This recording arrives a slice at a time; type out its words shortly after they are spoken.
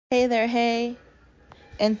Hey there, hey,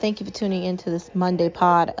 and thank you for tuning into this Monday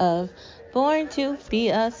pod of Born to Be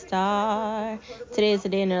a Star. Today is a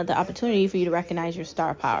day and another opportunity for you to recognize your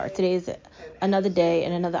star power. Today is another day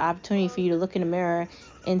and another opportunity for you to look in the mirror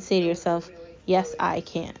and say to yourself, yes, I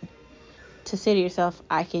can. To say to yourself,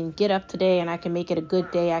 I can get up today and I can make it a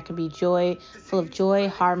good day. I can be full of joy,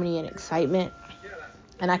 harmony, and excitement,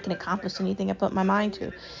 and I can accomplish anything I put my mind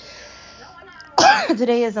to.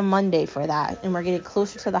 Today is a Monday for that, and we're getting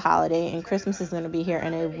closer to the holiday, and Christmas is going to be here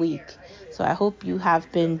in a week. So I hope you have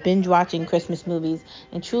been binge watching Christmas movies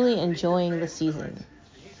and truly enjoying the season.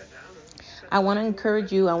 I want to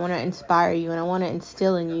encourage you, I want to inspire you, and I want to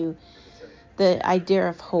instill in you the idea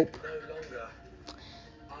of hope.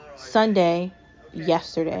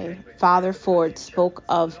 Yesterday, Father Ford spoke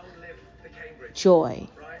of joy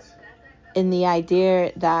and the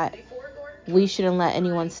idea that we shouldn't let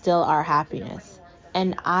anyone steal our happiness.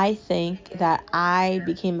 And I think that I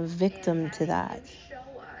became a victim to that.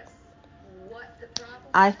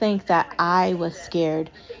 I think that I was scared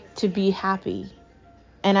to be happy.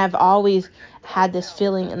 And I've always had this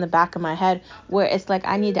feeling in the back of my head where it's like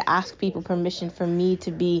I need to ask people permission for me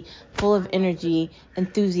to be full of energy,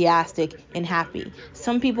 enthusiastic, and happy.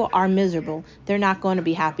 Some people are miserable. They're not going to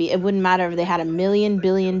be happy. It wouldn't matter if they had $1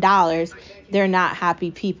 billion. They're not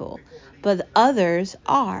happy people. But others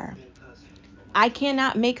are. I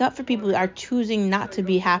cannot make up for people who are choosing not to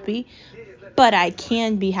be happy, but I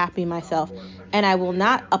can be happy myself. And I will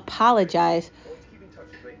not apologize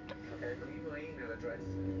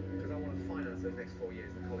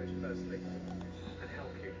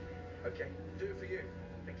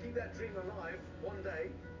keep that dream alive one day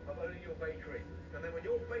of owning your bakery. And then when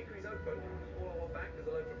your bakery's open, all I want back is a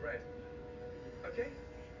loaf of bread. Okay?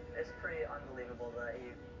 It's pretty unbelievable that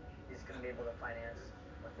he's going to be able to finance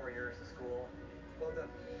 4 years of school. Well done.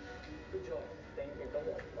 Good job. Thank you.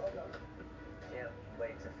 Well done. Can't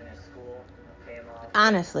wait to finish school, pay him off.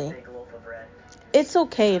 Honestly, big loaf of bread. It's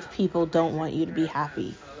okay if people don't want you to be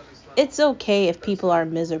happy. It's okay if people are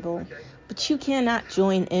miserable, but you cannot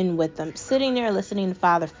join in with them. Sitting there listening to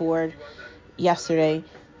Father Ford yesterday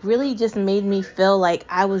really just made me feel like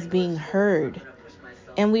I was being heard.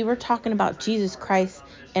 And we were talking about Jesus Christ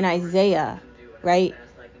and Isaiah, right?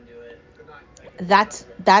 That's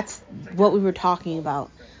what we were talking about.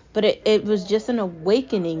 But it was just an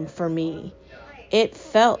awakening for me. It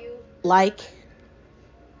felt like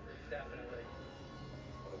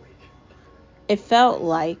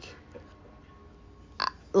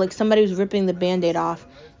somebody was ripping the Band-Aid off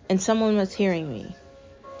and someone was hearing me.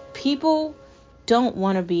 People don't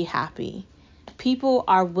want to be happy. People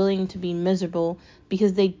are willing to be miserable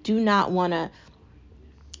because they do not want to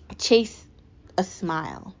chase a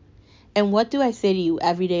smile. And what do I say to you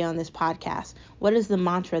every day on this podcast? What is the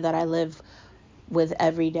mantra that I live with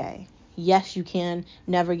every day? Yes, you can.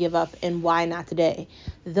 Never give up. And why not today?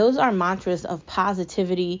 Those are mantras of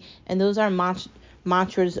positivity, and those are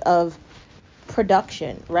mantras of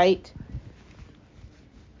production, right?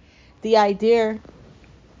 The idea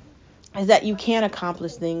is that you can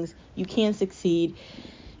accomplish things, you can succeed,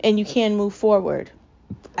 and you can move forward.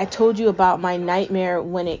 I told you about my nightmare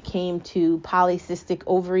when it came to polycystic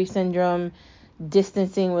ovary syndrome,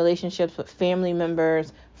 distancing relationships with family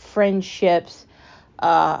members, friendships.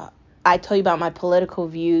 I told you about my political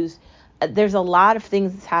views. There's a lot of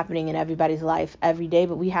things that's happening in everybody's life every day,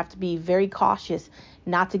 but we have to be very cautious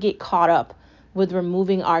not to get caught up with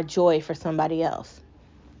removing our joy for somebody else.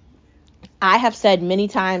 I have said many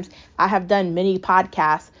times, I have done many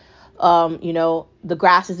podcasts, the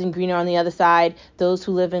grass isn't greener on the other side. Those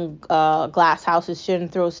who live in glass houses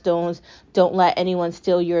shouldn't throw stones. Don't let anyone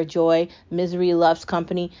steal your joy. Misery loves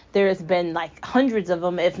company. There has been like hundreds of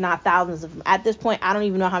them, if not thousands of them. At this point, I don't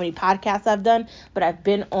even know how many podcasts I've done, but I've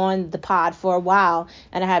been on the pod for a while,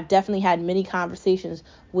 and I have definitely had many conversations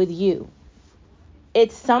with you.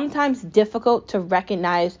 It's sometimes difficult to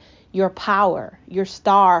recognize your power, your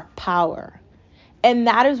star power. And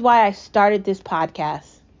that is why I started this podcast.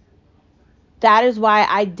 That is why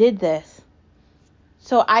I did this.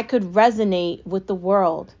 So I could resonate with the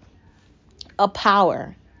world. A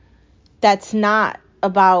power that's not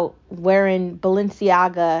about wearing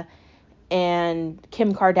Balenciaga and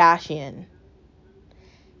Kim Kardashian.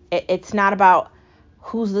 It's not about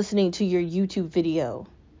who's listening to your YouTube video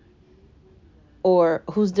or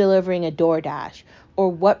who's delivering a DoorDash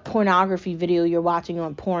or what pornography video you're watching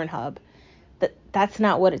on Pornhub. That's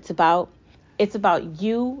not what it's about. It's about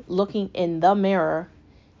you looking in the mirror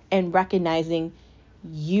and recognizing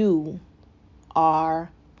you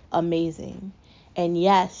are amazing. And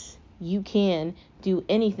yes, you can do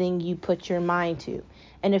anything you put your mind to.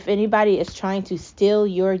 And if anybody is trying to steal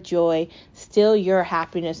your joy, steal your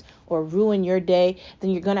happiness, or ruin your day,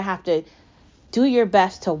 then you're going to have to do your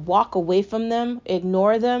best to walk away from them,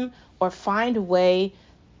 ignore them, or find a way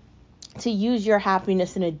to use your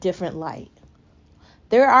happiness in a different light.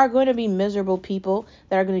 There are going to be miserable people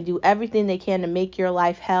that are going to do everything they can to make your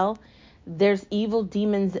life hell. There's evil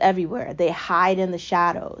demons everywhere. They hide in the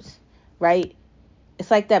shadows, right?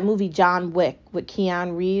 It's like that movie John Wick with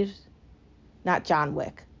Keanu Reeves. Not John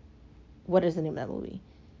Wick. What is the name of that movie?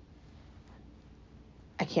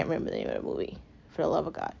 I can't remember the name of the movie, for the love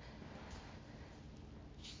of God.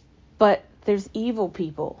 But there's evil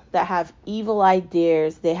people that have evil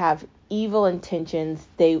ideas. They have evil intentions.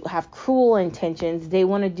 They have cruel intentions. They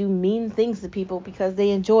want to do mean things to people because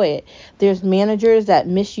they enjoy it. There's managers that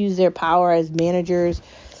misuse their power as managers.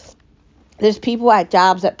 There's people at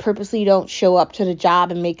jobs that purposely don't show up to the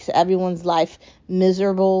job and makes everyone's life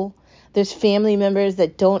miserable. There's family members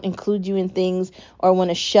that don't include you in things or want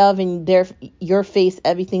to shove in your face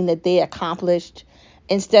everything that they accomplished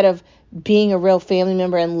instead of being a real family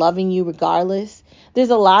member and loving you regardless. There's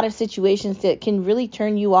a lot of situations that can really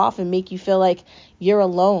turn you off and make you feel like you're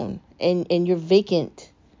alone and you're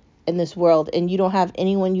vacant in this world and you don't have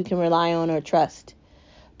anyone you can rely on or trust.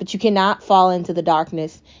 But you cannot fall into the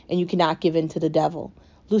darkness and you cannot give in to the devil.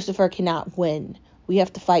 Lucifer cannot win. We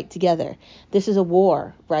have to fight together. This is a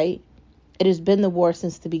war, right? It has been the war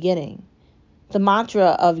since the beginning. The mantra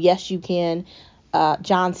of yes, you can,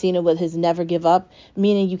 John Cena with his never give up,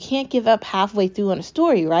 meaning you can't give up halfway through on a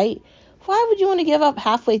story, right? Why would you want to give up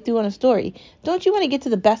halfway through on a story? Don't you want to get to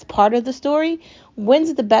the best part of the story?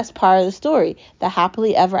 When's the best part of the story? The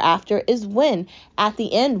happily ever after is when. At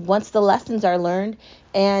the end, once the lessons are learned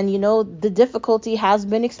and, the difficulty has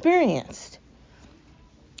been experienced.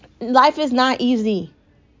 Life is not easy.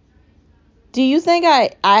 Do you think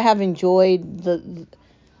I have enjoyed the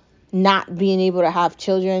not being able to have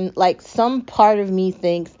children? Like, some part of me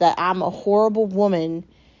thinks that I'm a horrible woman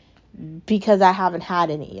because I haven't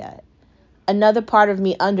had any yet. Another part of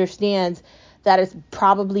me understands that it's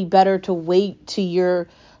probably better to wait till you're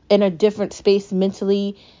in a different space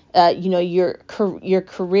mentally. Your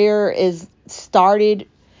career is started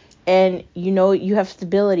and, you have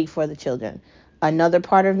stability for the children. Another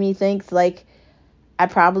part of me thinks like I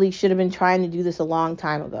probably should have been trying to do this a long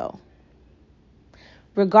time ago.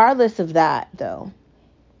 Regardless of that, though,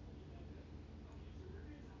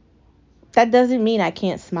 that doesn't mean I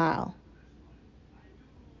can't smile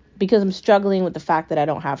because I'm struggling with the fact that I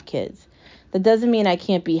don't have kids. That doesn't mean I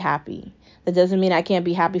can't be happy. That doesn't mean I can't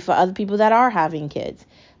be happy for other people that are having kids.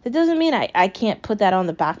 That doesn't mean I can't put that on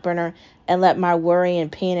the back burner and let my worry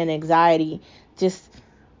and pain and anxiety just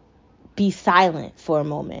be silent for a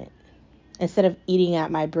moment instead of eating at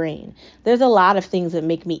my brain. There's a lot of things that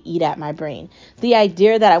make me eat at my brain. The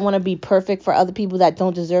idea that I want to be perfect for other people that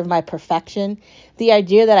don't deserve my perfection. The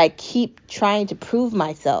idea that I keep trying to prove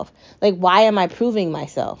myself. Like, why am I proving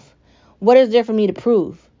myself? What is there for me to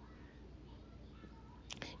prove?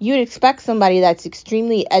 You'd expect somebody that's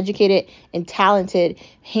extremely educated and talented,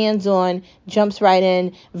 hands-on, jumps right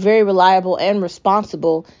in, very reliable and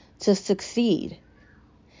responsible to succeed.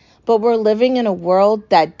 But we're living in a world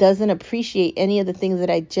that doesn't appreciate any of the things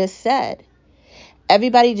that I just said.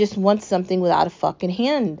 Everybody just wants something without a fucking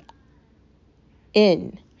hand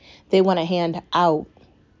in. They want a hand out.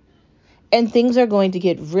 And things are going to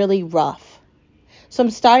get really rough. So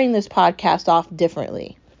I'm starting this podcast off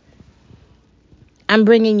differently. I'm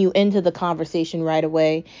bringing you into the conversation right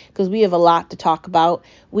away because we have a lot to talk about.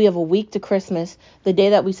 We have a week to Christmas, the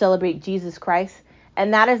day that we celebrate Jesus Christ.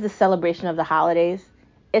 And that is the celebration of the holidays.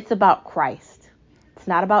 It's about Christ. It's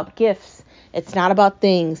not about gifts. It's not about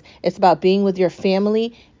things. It's about being with your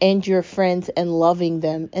family and your friends and loving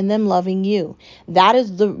them and them loving you. That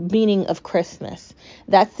is the meaning of Christmas.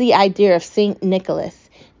 That's the idea of Saint Nicholas.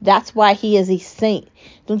 That's why he is a saint.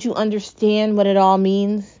 Don't you understand what it all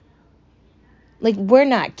means? Like, we're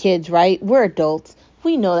not kids, right? We're adults.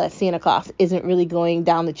 We know that Santa Claus isn't really going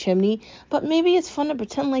down the chimney, but maybe it's fun to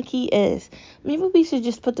pretend like he is. Maybe we should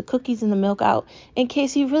just put the cookies and the milk out in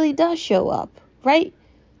case he really does show up, right?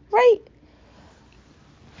 Right?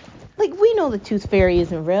 Like, we know the tooth fairy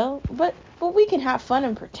isn't real, but we can have fun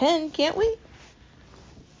and pretend, can't we?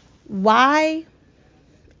 Why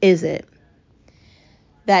is it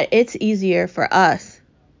that it's easier for us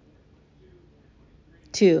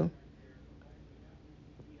to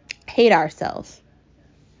hate ourselves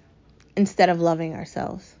instead of loving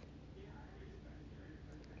ourselves?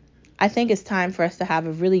 I think it's time for us to have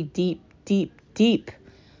a really deep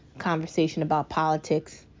conversation about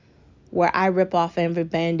politics where I rip off every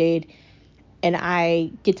Band-Aid and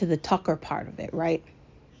I get to the Tucker part of it, right?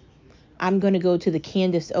 I'm going to go to the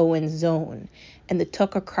Candace Owens zone and the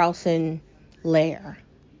Tucker Carlson lair.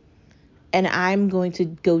 And I'm going to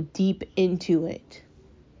go deep into it.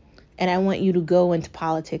 And I want you to go into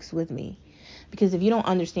politics with me. Because if you don't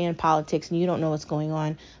understand politics and you don't know what's going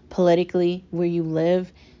on politically where you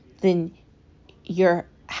live, then you're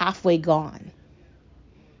halfway gone.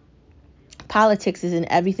 Politics is in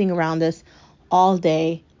everything around us, all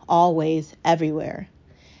day, always, everywhere.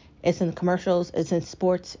 It's in commercials, it's in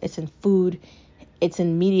sports, it's in food, it's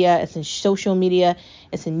in media, it's in social media,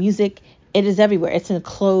 it's in music. It is everywhere. It's in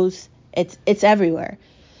clothes. It's everywhere.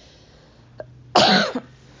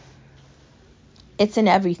 It's in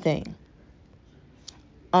everything.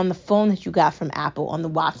 On the phone that you got from Apple, on the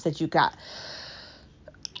watch that you got,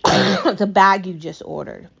 the bag you just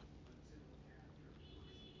ordered.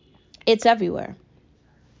 It's everywhere.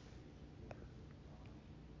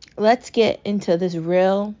 Let's get into this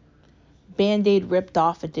real Band-Aid ripped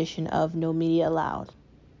off edition of No Media Allowed.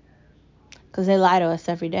 Because they lie to us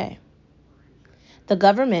every day. The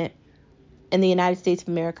government in the United States of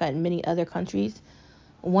America and many other countries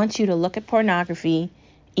wants you to look at pornography,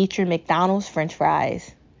 eat your McDonald's French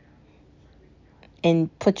fries,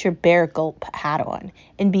 and put your bear gulp hat on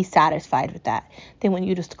and be satisfied with that. They want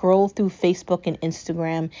you to scroll through Facebook and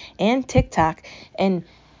Instagram and TikTok and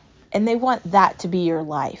they want that to be your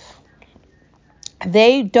life.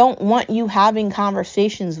 They don't want you having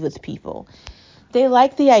conversations with people. They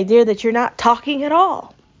like the idea that you're not talking at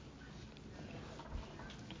all.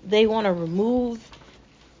 They want to remove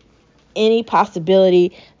any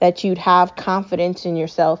possibility that you'd have confidence in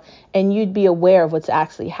yourself and you'd be aware of what's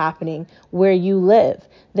actually happening where you live.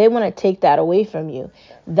 They want to take that away from you.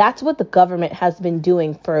 That's what the government has been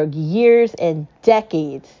doing for years and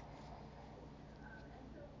decades.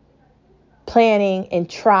 Planning and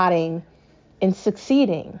trotting and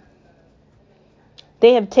succeeding.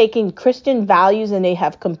 They have taken Christian values and they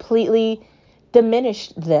have completely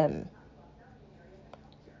diminished them,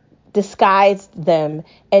 disguised them,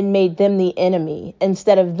 and made them the enemy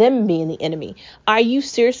instead of them being the enemy. Are you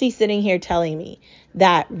seriously sitting here telling me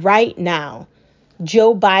that right now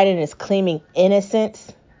Joe Biden is claiming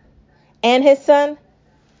innocence and his son?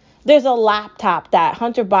 There's a laptop that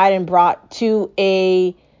Hunter Biden brought to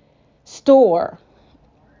a store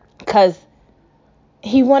because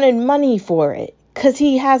he wanted money for it, because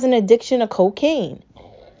he has an addiction to cocaine.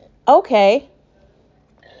 Okay.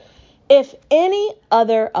 If any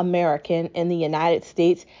other American in the United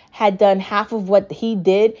States had done half of what he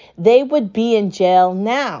did, they would be in jail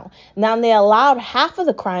now. Now, they allowed half of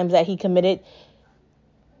the crimes that he committed,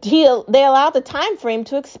 they allowed the time frame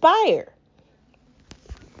to expire.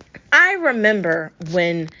 I remember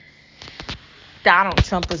when Donald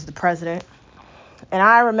Trump was the president. And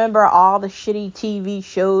I remember all the shitty TV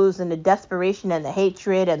shows and the desperation and the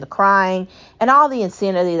hatred and the crying and all the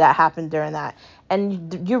insanity that happened during that.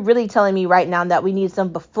 And you're really telling me right now that we need some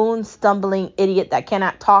buffoon, stumbling idiot that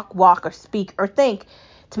cannot talk, walk, or speak, or think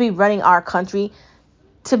to be running our country,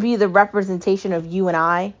 to be the representation of you and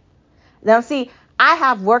I? Now, see, I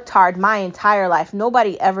have worked hard my entire life.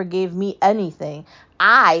 Nobody ever gave me anything.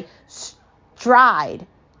 I tried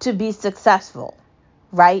to be successful,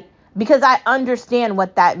 right? Because I understand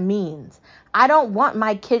what that means. I don't want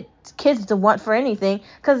my kids to want for anything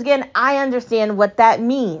because, again, I understand what that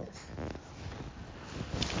means.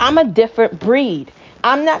 I'm a different breed.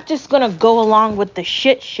 I'm not just going to go along with the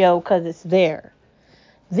shit show because it's there.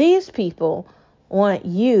 These people want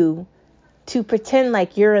you to pretend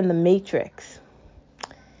like you're in the Matrix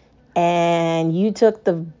and you took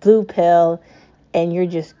the blue pill and you're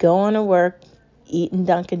just going to work, eating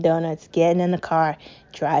Dunkin' Donuts, getting in the car,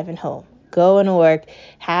 driving home, going to work,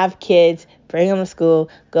 have kids, bring them to school,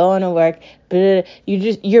 going to work.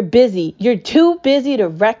 You're busy. You're too busy to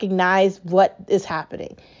recognize what is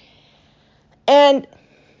happening. And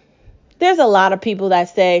there's a lot of people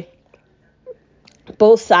that say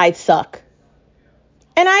both sides suck.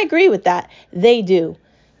 And I agree with that. They do.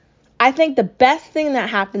 I think the best thing that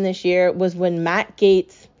happened this year was when Matt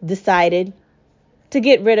Gaetz decided to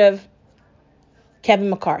get rid of Kevin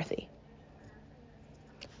McCarthy.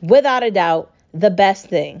 Without a doubt, the best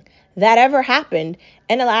thing that ever happened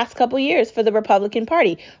in the last couple years for the Republican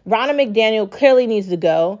Party. Ronna McDaniel clearly needs to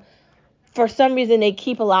go. For some reason, they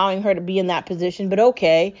keep allowing her to be in that position, but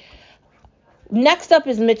okay. Next up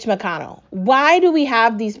is Mitch McConnell. Why do we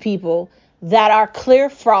have these people that are clear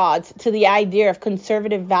frauds to the idea of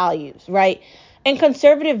conservative values, right? And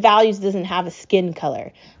conservative values doesn't have a skin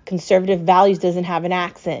color. Conservative values doesn't have an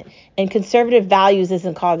accent. And conservative values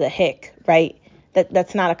isn't called a hick, right?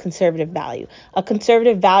 That's not a conservative value. A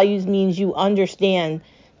conservative values means you understand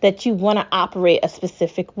that you want to operate a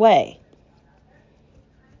specific way.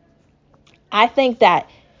 I think that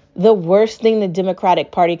the worst thing the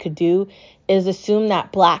Democratic Party could do is assume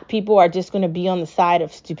that black people are just going to be on the side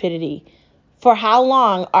of stupidity. For how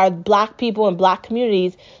long are black people in black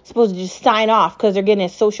communities supposed to just sign off because they're getting a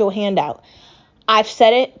social handout? I've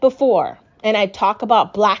said it before, and I talk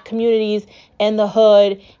about black communities and the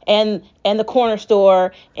hood and the corner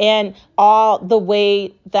store and all the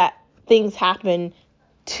way that things happen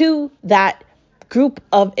to that group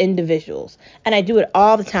of individuals. And I do it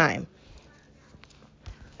all the time.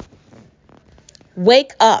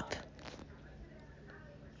 Wake up.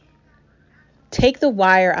 Take the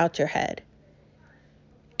wire out your head.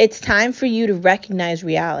 It's time for you to recognize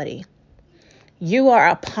reality. You are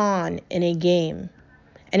a pawn in a game.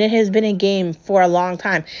 And it has been a game for a long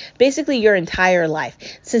time. Basically your entire life.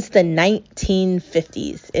 Since the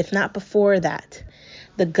 1950s, if not before that.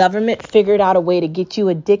 The government figured out a way to get you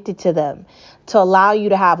addicted to them. To allow you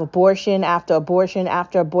to have abortion after abortion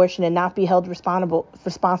after abortion and not be held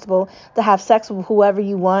responsible. To have sex with whoever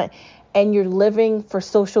you want. And you're living for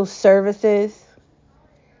social services.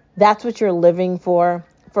 That's what you're living for.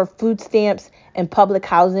 For food stamps and public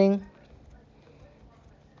housing.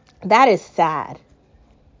 That is sad.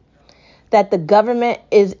 That the government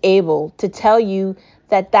is able to tell you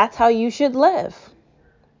that that's how you should live.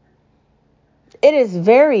 It is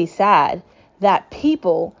very sad that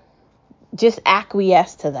people just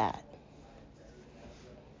acquiesce to that.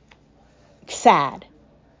 Sad.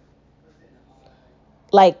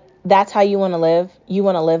 Like, that's how you want to live? You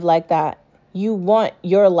want to live like that? You want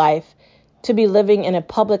your life to be living in a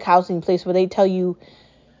public housing place where they tell you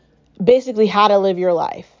basically how to live your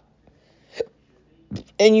life.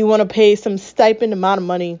 And you want to pay some stipend amount of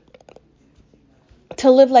money to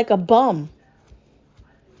live like a bum.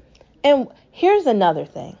 And here's another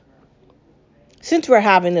thing. Since we're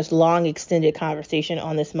having this long extended conversation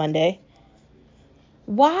on this Monday,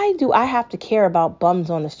 why do I have to care about bums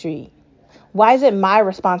on the street? Why is it my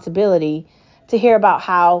responsibility to hear about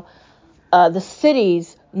how the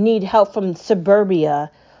cities need help from suburbia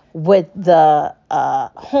with the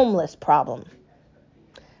homeless problem?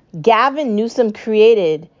 Gavin Newsom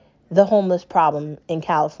created the homeless problem in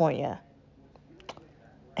California.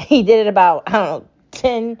 He did it about,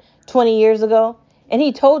 10, 20 years ago. And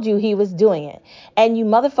he told you he was doing it. And you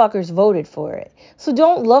motherfuckers voted for it. So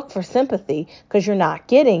don't look for sympathy because you're not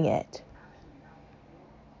getting it.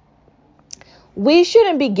 We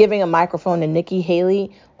shouldn't be giving a microphone to Nikki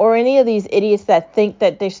Haley or any of these idiots that think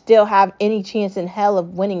that they still have any chance in hell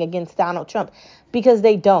of winning against Donald Trump, because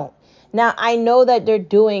they don't. Now, I know that they're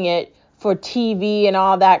doing it for TV and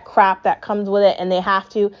all that crap that comes with it, and they have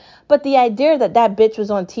to. But the idea that that bitch was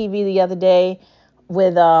on TV the other day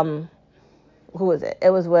with, who was it? It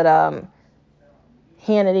was with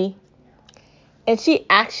Hannity. And she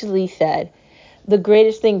actually said the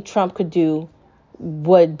greatest thing Trump could do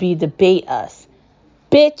would be debate us.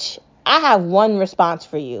 Bitch, I have one response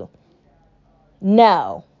for you.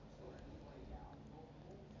 No.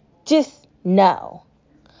 Just no.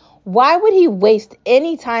 Why would he waste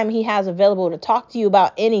any time he has available to talk to you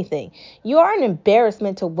about anything? You are an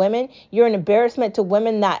embarrassment to women. You're an embarrassment to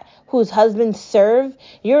women whose husbands serve.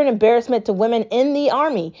 You're an embarrassment to women in the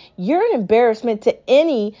army. You're an embarrassment to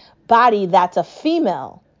anybody that's a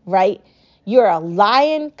female, right? You're a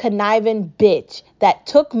lying, conniving bitch that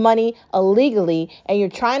took money illegally and you're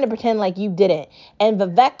trying to pretend like you didn't. And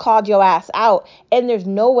Vivek called your ass out and there's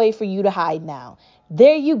no way for you to hide now.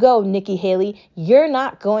 There you go, Nikki Haley. You're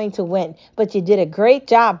not going to win, but you did a great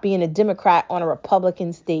job being a Democrat on a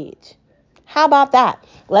Republican stage. How about that?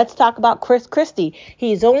 Let's talk about Chris Christie.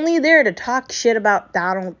 He's only there to talk shit about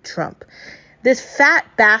Donald Trump. This fat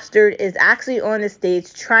bastard is actually on the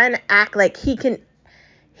stage trying to act like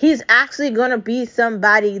he's actually going to be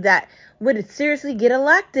somebody that would seriously get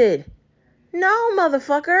elected. No,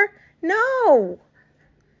 motherfucker. No.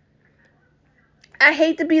 I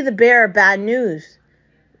hate to be the bearer of bad news,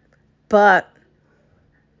 but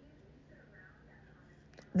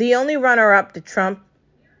the only runner-up to Trump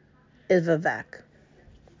is Vivek.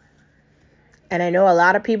 And I know a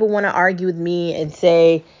lot of people want to argue with me and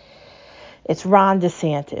say it's Ron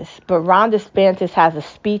DeSantis. But Ron DeSantis has a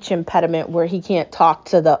speech impediment where he can't talk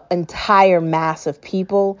to the entire mass of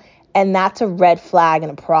people. And that's a red flag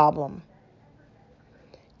and a problem.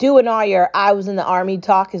 Doing all your I was in the army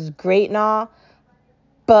talk is great and all.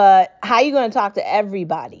 But how are you going to talk to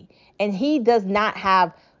everybody? And he does not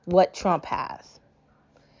have what Trump has.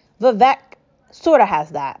 Vivek sort of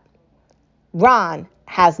has that. Ron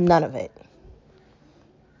has none of it.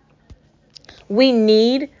 We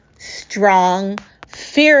need strong,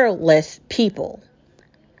 fearless people.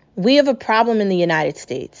 We have a problem in the United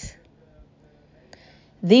States.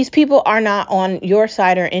 These people are not on your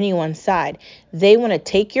side or anyone's side. They want to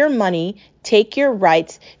take your money, take your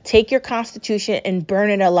rights, take your constitution, and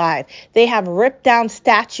burn it alive. They have ripped down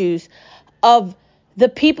statues of the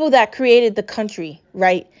people that created the country,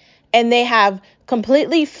 right? And they have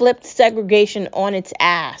completely flipped segregation on its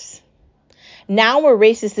ass. Now we're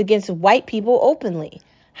racist against white people openly.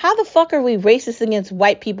 How the fuck are we racist against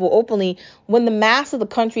white people openly when the mass of the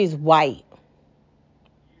country is white?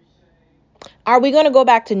 Are we going to go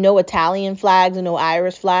back to no Italian flags and no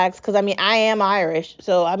Irish flags? Because, I mean, I am Irish.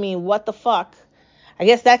 So, I mean, what the fuck? I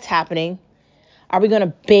guess that's happening. Are we going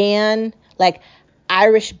to ban, like,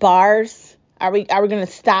 Irish bars? Are we going to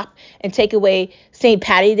stop and take away St.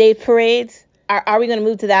 Patty's Day parades? Are we going to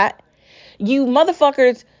move to that? You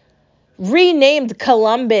motherfuckers renamed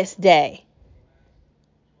Columbus Day.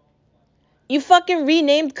 You fucking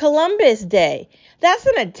renamed Columbus Day. That's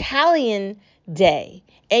an Italian day.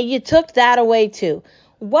 And you took that away too.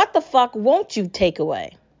 What the fuck won't you take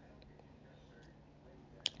away?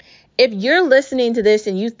 If you're listening to this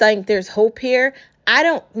and you think there's hope here, I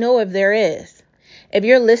don't know if there is. If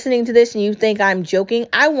you're listening to this and you think I'm joking,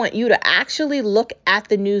 I want you to actually look at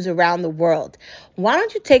the news around the world. Why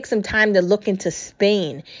don't you take some time to look into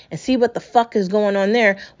Spain and see what the fuck is going on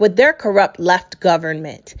there with their corrupt left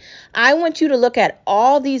government? I want you to look at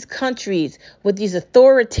all these countries with these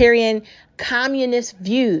authoritarian communist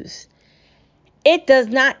views. It does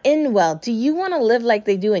not end well. Do you want to live like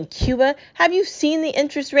they do in Cuba? Have you seen the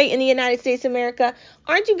interest rate in the United States of America?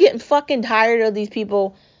 Aren't you getting fucking tired of these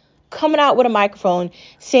people coming out with a microphone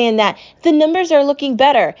saying that the numbers are looking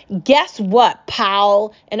better? Guess what,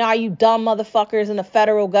 Powell and all you dumb motherfuckers in the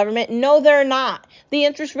federal government? No, they're not. The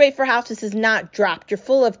interest rate for houses has not dropped. You're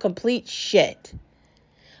full of complete shit.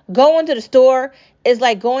 Going to the store is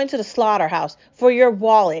like going to the slaughterhouse for your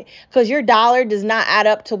wallet, because your dollar does not add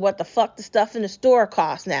up to what the fuck the stuff in the store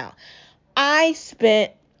costs now. I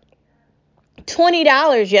spent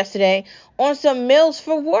 $20 yesterday on some meals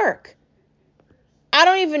for work. I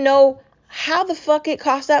don't even know how the fuck it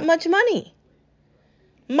costs that much money.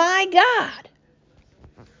 My God.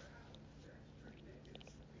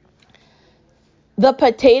 The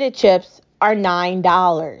potato chips are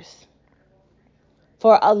 $9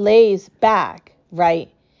 for a Lay's bag, right?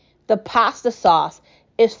 The pasta sauce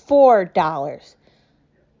is $4.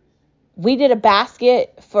 We did a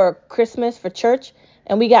basket for Christmas for church,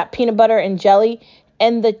 and we got peanut butter and jelly,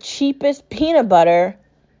 and the cheapest peanut butter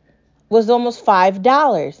was almost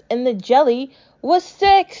 $5, and the jelly was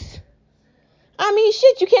 $6. I mean,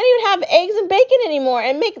 shit, you can't even have eggs and bacon anymore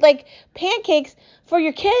and make like pancakes for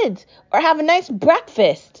your kids or have a nice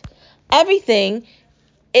breakfast. Everything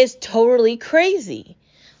is totally crazy.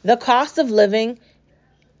 The cost of living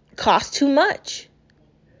costs too much.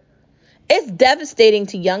 It's devastating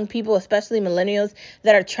to young people, especially millennials,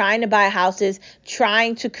 that are trying to buy houses,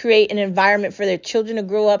 trying to create an environment for their children to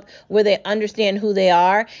grow up where they understand who they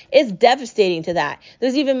are. It's devastating to that.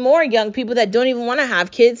 There's even more young people that don't even want to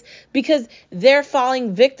have kids because they're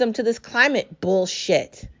falling victim to this climate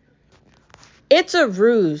bullshit. It's a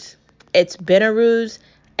ruse. It's been a ruse,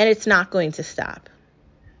 and it's not going to stop.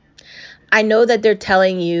 I know that they're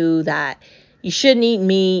telling you that you shouldn't eat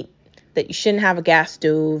meat, that you shouldn't have a gas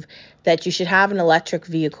stove, that you should have an electric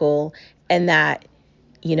vehicle, and that,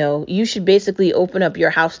 you should basically open up your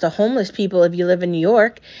house to homeless people if you live in New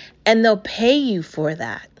York, and they'll pay you for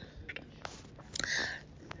that.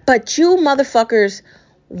 But you motherfuckers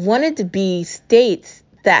wanted to be states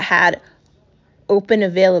that had open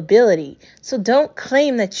availability. So don't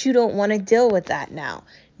claim that you don't want to deal with that now.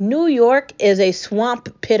 New York is a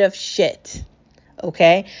swamp pit of shit.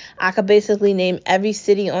 Okay? I could basically name every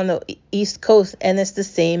city on the East Coast, and it's the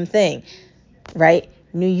same thing. Right?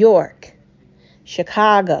 New York,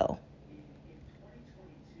 Chicago,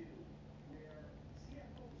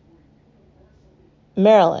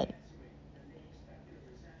 Maryland.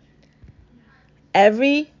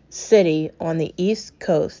 Every city on the East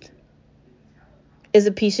Coast is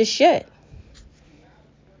a piece of shit.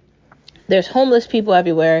 There's homeless people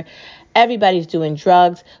everywhere. Everybody's doing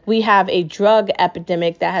drugs. We have a drug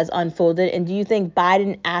epidemic that has unfolded. And do you think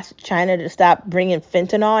Biden asked China to stop bringing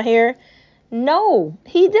fentanyl here? No,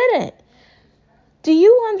 he didn't. Do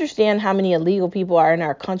you understand how many illegal people are in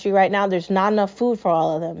our country right now? There's not enough food for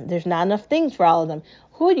all of them. There's not enough things for all of them.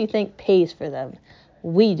 Who do you think pays for them?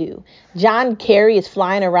 We do. John Kerry is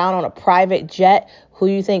flying around on a private jet. Who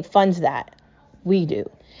do you think funds that? We do.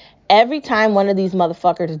 Every time one of these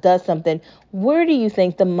motherfuckers does something, where do you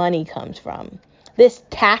think the money comes from? This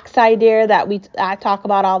tax idea that I talk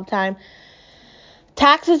about all the time.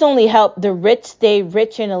 Taxes only help the rich stay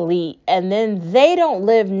rich and elite, and then they don't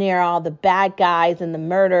live near all the bad guys and the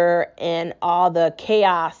murder and all the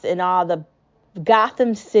chaos and all the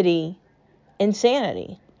Gotham City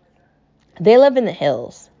insanity. They live in the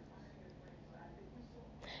hills.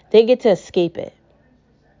 They get to escape it.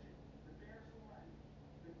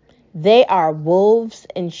 They are wolves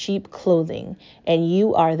in sheep clothing, and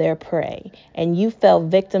you are their prey, and you fell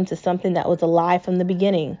victim to something that was a lie from the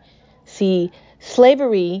beginning. See,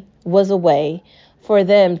 slavery was a way for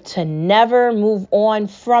them to never move on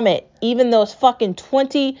from it, even though it's fucking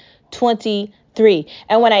 2023.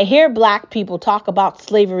 And when I hear black people talk about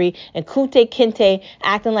slavery and Kunte Kinte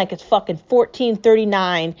acting like it's fucking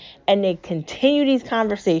 1439, and they continue these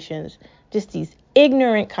conversations, just these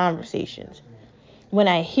ignorant conversations, when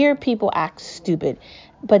I hear people act stupid,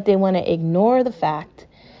 but they want to ignore the fact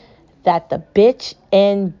that the bitch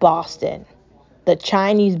in Boston, the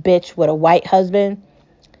Chinese bitch with a white husband,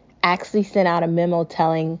 actually sent out a memo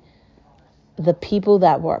telling the people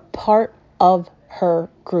that were part of her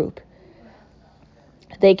group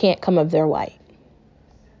they can't come if they're white.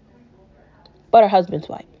 But her husband's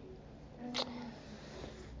white.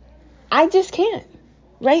 I just can't,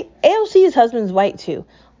 right? AOC's husband's white too.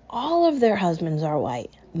 All of their husbands are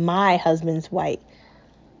white. My husband's white.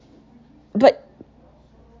 But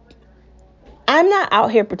I'm not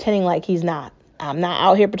out here pretending like he's not. I'm not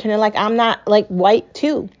out here pretending like I'm not like white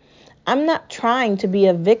too. I'm not trying to be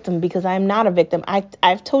a victim because I'm not a victim.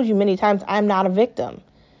 I've told you many times I'm not a victim.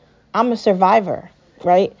 I'm a survivor,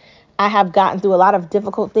 right? I have gotten through a lot of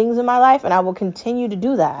difficult things in my life, and I will continue to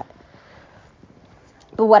do that.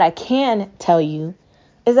 But what I can tell you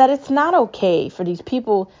is that it's not okay for these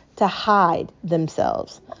people to hide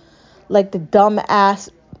themselves. Like the dumbass,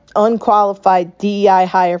 unqualified DEI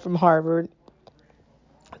hire from Harvard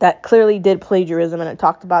that clearly did plagiarism, and I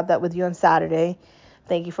talked about that with you on Saturday.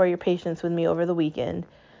 Thank you for your patience with me over the weekend.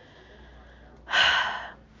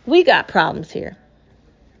 We got problems here.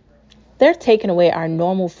 They're taking away our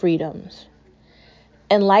normal freedoms.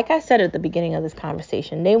 And like I said at the beginning of this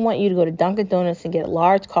conversation, they want you to go to Dunkin' Donuts and get a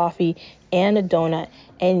large coffee and a donut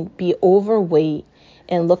and be overweight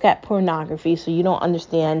and look at pornography so you don't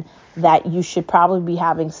understand that you should probably be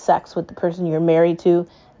having sex with the person you're married to,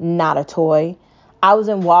 not a toy. I was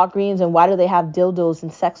in Walgreens, and why do they have dildos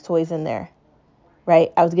and sex toys in there?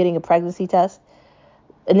 Right? I was getting a pregnancy test,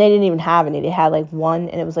 and they didn't even have any. They had like one,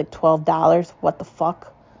 and it was like $12. What the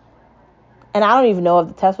fuck? And I don't even know if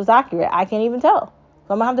the test was accurate. I can't even tell.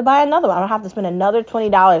 So I'm going to have to buy another one. I'm going to have to spend another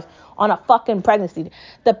 $20 on a fucking pregnancy.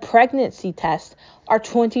 The pregnancy tests are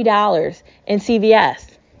 $20 in CVS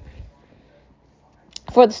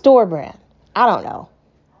for the store brand. I don't know.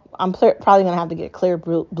 I'm probably going to have to get Clear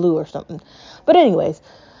Blue or something. But anyways,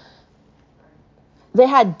 they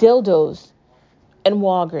had dildos in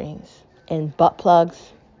Walgreens and butt plugs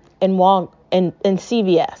in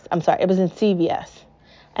CVS. I'm sorry, it was in CVS.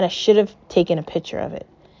 And I should have taken a picture of it.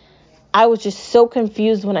 I was just so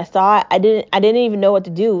confused when I saw it. I didn't even know what to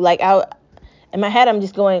do. Like in my head, I'm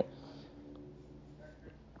just going,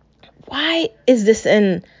 why is this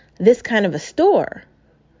in this kind of a store?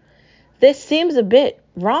 This seems a bit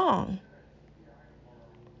wrong.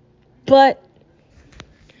 But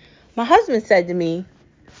my husband said to me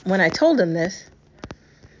when I told him this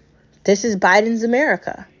is Biden's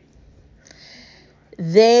America.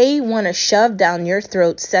 They want to shove down your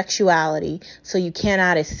throat sexuality so you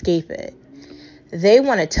cannot escape it. They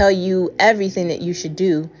want to tell you everything that you should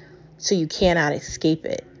do so you cannot escape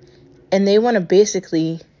it. And they want to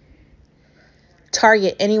basically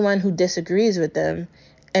target anyone who disagrees with them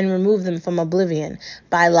and remove them from oblivion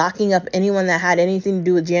by locking up anyone that had anything to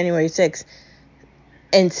do with January 6th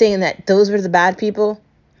and saying that those were the bad people.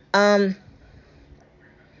 There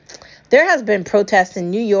has been protests in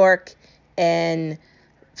New York and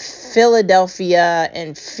Philadelphia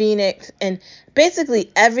and Phoenix and basically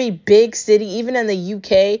every big city, even in the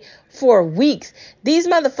UK, for weeks. These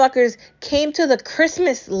motherfuckers came to the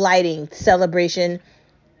Christmas lighting celebration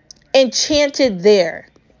and chanted there.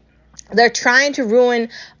 They're trying to ruin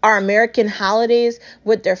our American holidays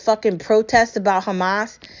with their fucking protests about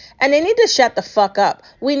Hamas, and they need to shut the fuck up.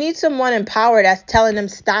 We need someone in power that's telling them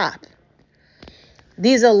stop.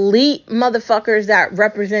 These elite motherfuckers that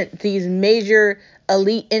represent these major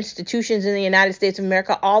elite institutions in the United States of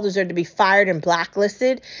America all deserve to be fired and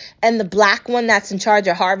blacklisted. And the black one that's in charge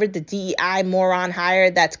of Harvard, the DEI moron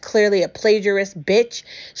hired, that's clearly a plagiarist bitch,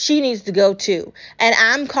 she needs to go too. And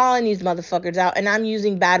I'm calling these motherfuckers out, and I'm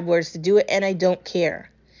using bad words to do it, and I don't care.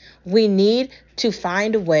 We need to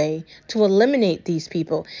find a way to eliminate these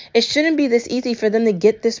people. It shouldn't be this easy for them to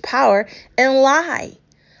get this power and lie.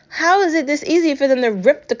 How is it this easy for them to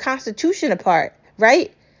rip the Constitution apart,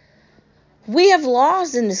 right? We have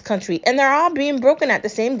laws in this country, and they're all being broken at the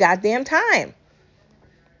same goddamn time.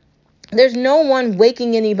 There's no one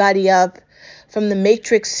waking anybody up from the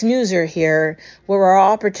Matrix snoozer here where we're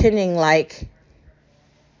all pretending like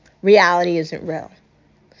reality isn't real.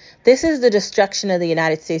 This is the destruction of the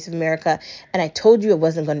United States of America, and I told you it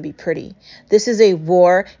wasn't going to be pretty. This is a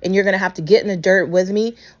war, and you're going to have to get in the dirt with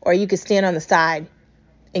me, or you could stand on the side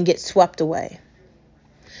and get swept away.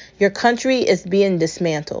 Your country is being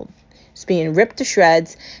dismantled. It's being ripped to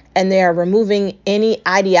shreds, and they are removing any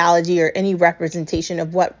ideology or any representation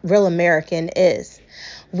of what real American is.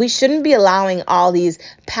 We shouldn't be allowing all these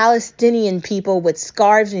Palestinian people with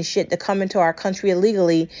scarves and shit to come into our country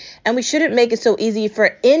illegally, and we shouldn't make it so easy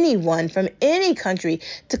for anyone from any country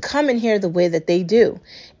to come in here the way that they do.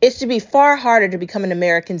 It should be far harder to become an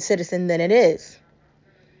American citizen than it is.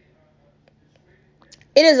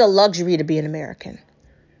 It is a luxury to be an American.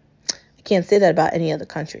 I can't say that about any other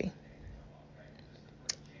country.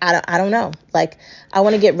 I don't know. Like, I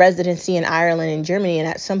want to get residency in Ireland and Germany, and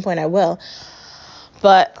at some point I will.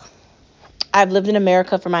 But I've lived in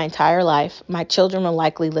America for my entire life. My children will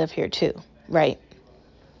likely live here too, right?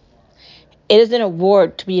 It is an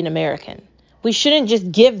award to be an American. We shouldn't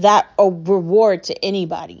just give that a reward to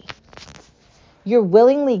anybody. You're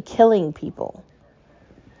willingly killing people.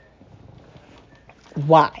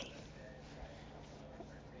 Why?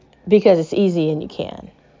 Because it's easy and you can.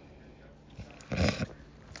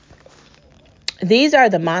 These are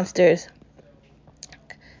the monsters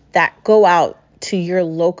that go out to your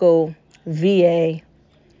local VA,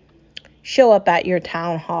 show up at your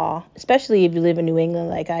town hall, especially if you live in New England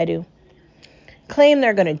like I do. Claim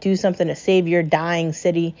they're going to do something to save your dying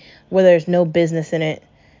city where there's no business in it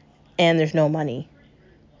and there's no money.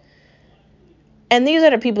 And these are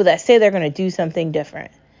the people that say they're going to do something different.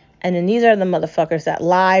 And then these are the motherfuckers that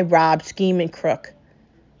lie, rob, scheme, and crook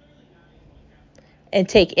and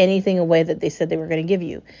take anything away that they said they were going to give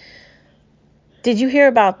you. Did you hear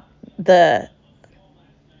about the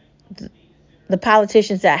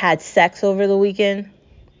politicians that had sex over the weekend?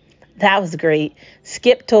 That was great.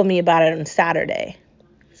 Skip told me about it on Saturday.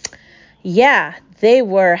 Yeah, they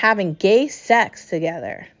were having gay sex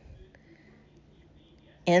together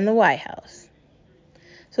in the White House.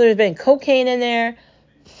 So there's been cocaine in there,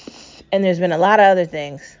 and there's been a lot of other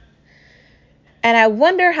things. And I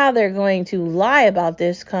wonder how they're going to lie about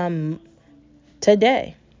this come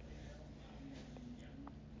today.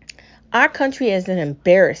 Our country is an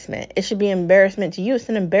embarrassment. It should be an embarrassment to you. It's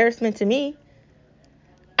an embarrassment to me.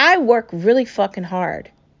 I work really fucking hard.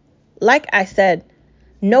 Like I said,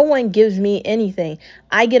 no one gives me anything.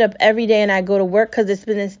 I get up every day and I go to work because it's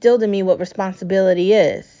been instilled in me what responsibility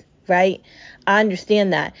is, right? I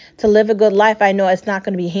understand that. To live a good life, I know it's not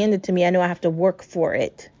going to be handed to me. I know I have to work for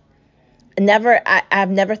it. I've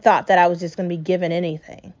never thought that I was just going to be given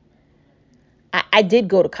anything. I did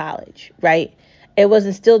go to college, right? It was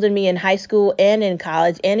instilled in me in high school and in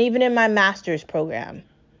college and even in my master's program.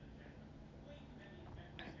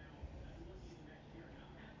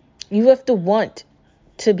 You have to want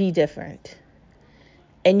to be different.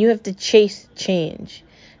 And you have to chase change.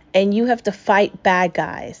 And you have to fight bad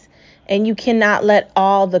guys. And you cannot let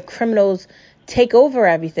all the criminals take over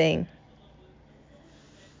everything.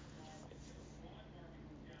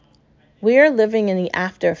 We are living in the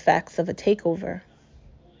after effects of a takeover.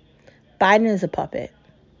 Biden is a puppet.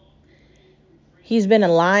 He's been a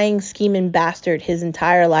lying, scheming bastard his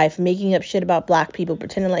entire life, making up shit about black people,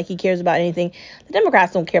 pretending like he cares about anything. The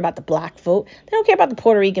Democrats don't care about the black vote. They don't care about the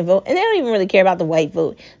Puerto Rican vote. And they don't even really care about the white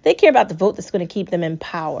vote. They care about the vote that's going to keep them in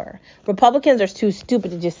power. Republicans are too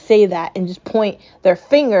stupid to just say that and just point their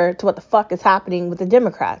finger to what the fuck is happening with the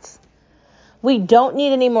Democrats. We don't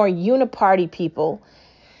need any more uniparty people.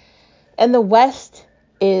 And the West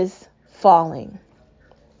is falling.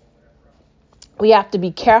 We have to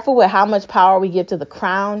be careful with how much power we give to the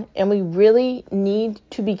crown, and we really need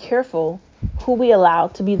to be careful who we allow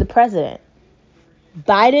to be the president.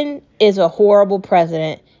 Biden is a horrible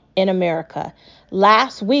president in America.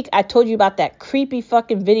 Last week, I told you about that creepy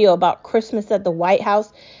fucking video about Christmas at the White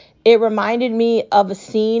House. It reminded me of a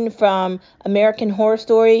scene from American Horror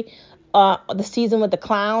Story, the season with the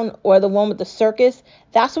clown or the one with the circus.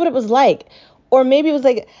 That's what it was like. Or maybe it was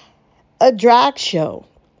like a drag show.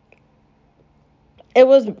 It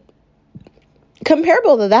was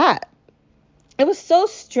comparable to that. It was so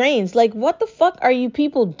strange. Like, what the fuck are you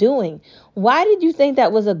people doing? Why did you think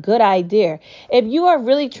that was a good idea? If you are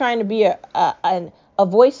really trying to be a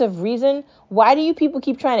voice of reason, why do you people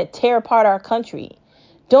keep trying to tear apart our country?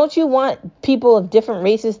 Don't you want people of different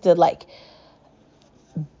races to, like,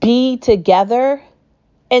 be together.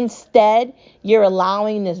 Instead, you're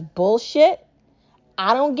allowing this bullshit.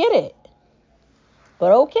 I don't get it.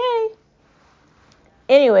 But okay.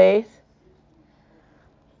 Anyways,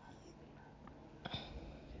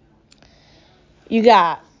 you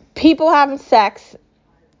got people having sex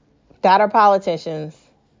that are politicians,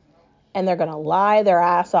 and they're going to lie their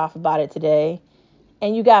ass off about it today.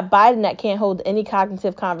 And you got Biden that can't hold any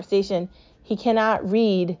cognitive conversation. He cannot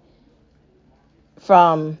read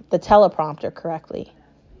from the teleprompter correctly.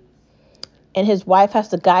 And his wife has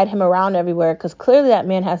to guide him around everywhere because clearly that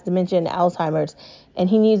man has dementia and Alzheimer's, and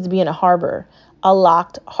he needs to be in a harbor, a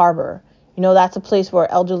locked harbor. You know, that's a place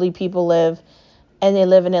where elderly people live, and they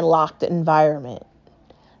live in a locked environment.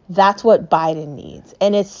 That's what Biden needs.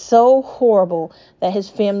 And it's so horrible that his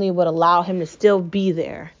family would allow him to still be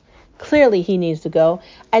there. Clearly he needs to go.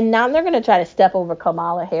 And now they're going to try to step over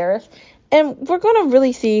Kamala Harris. And we're going to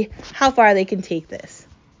really see how far they can take this.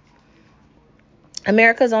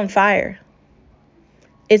 America's on fire.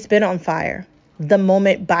 It's been on fire the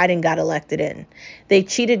moment Biden got elected in. They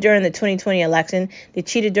cheated during the 2020 election. They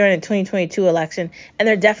cheated during the 2022 election. And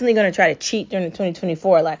they're definitely going to try to cheat during the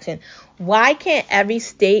 2024 election. Why can't every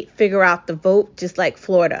state figure out the vote just like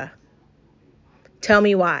Florida? Tell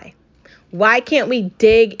me why. Why can't we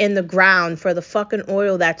dig in the ground for the fucking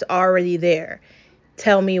oil that's already there?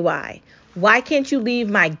 Tell me why. Why can't you leave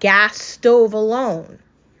my gas stove alone?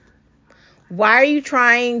 Why are you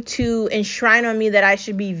trying to enshrine on me that I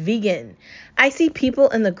should be vegan? I see people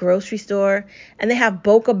in the grocery store and they have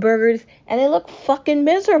Boca burgers and they look fucking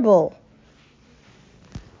miserable.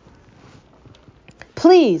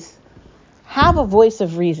 Please have a voice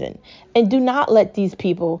of reason and do not let these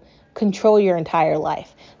people control your entire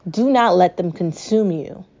life. Do not let them consume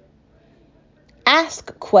you.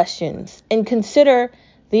 Ask questions and consider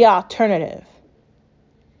the alternative.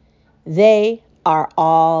 They are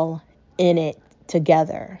all in it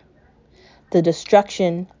together. The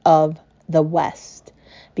destruction of the West,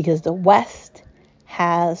 because the West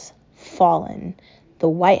has fallen. The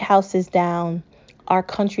White House is down. Our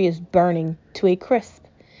country is burning to a crisp,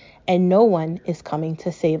 and no one is coming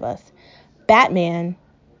to save us. Batman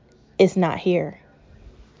is not here.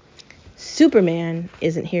 Superman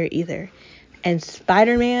isn't here either. And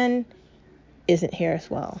Spider-Man isn't here as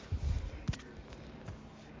well.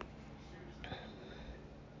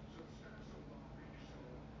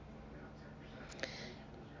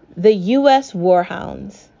 The U.S. war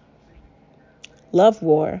hounds love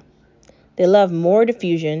war. They love more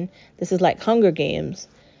defusion. This is like Hunger Games.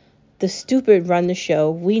 The stupid run the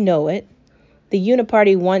show. We know it. The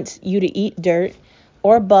uniparty wants you to eat dirt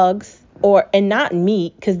or bugs and not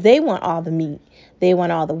meat, because they want all the meat. They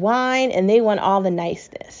want all the wine and they want all the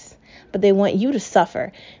niceness. But they want you to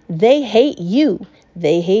suffer. They hate you.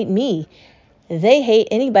 They hate me. They hate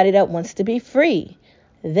anybody that wants to be free.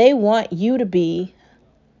 They want you to be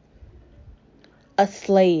a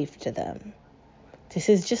slave to them. This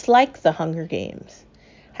is just like the Hunger Games.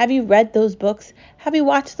 Have you read those books? Have you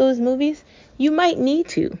watched those movies? You might need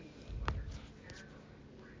to.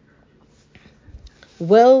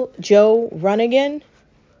 Will Joe run again?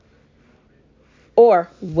 Or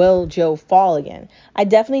will Joe fall again? I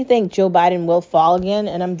definitely think Joe Biden will fall again,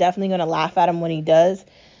 and I'm definitely going to laugh at him when he does.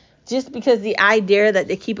 Just because the idea that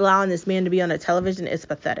they keep allowing this man to be on the television is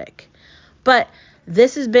pathetic. But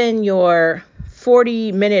this has been your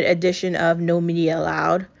 40-minute edition of No Media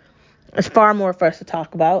Allowed. There's far more for us to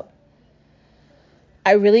talk about.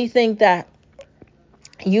 I really think that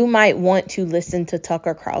you might want to listen to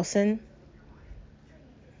Tucker Carlson.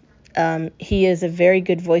 He is a very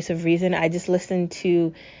good voice of reason. I just listened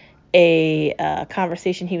to a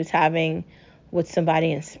conversation he was having with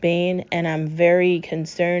somebody in Spain, and I'm very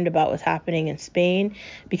concerned about what's happening in Spain,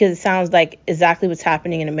 because it sounds like exactly what's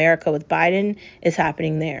happening in America with Biden is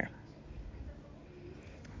happening there.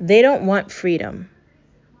 They don't want freedom.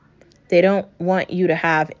 They don't want you to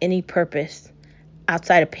have any purpose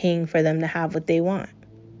outside of paying for them to have what they want.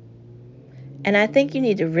 And I think you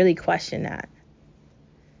need to really question that.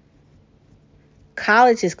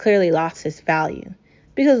 College has clearly lost its value,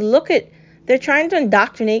 because they're trying to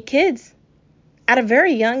indoctrinate kids at a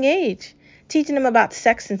very young age, teaching them about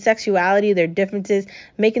sex and sexuality, their differences,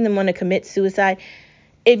 making them want to commit suicide.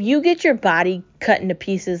 If you get your body cut into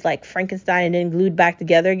pieces like Frankenstein and then glued back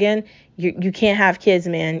together again, you can't have kids,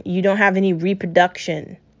 man. You don't have any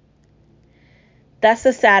reproduction. That's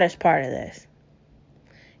the saddest part of this.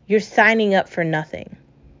 You're signing up for nothing.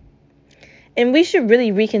 And we should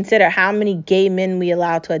really reconsider how many gay men we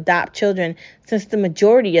allow to adopt children, since the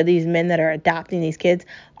majority of these men that are adopting these kids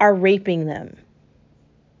are raping them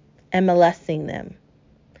and molesting them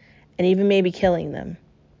and even maybe killing them.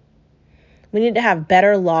 We need to have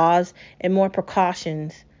better laws and more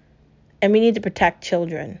precautions. And we need to protect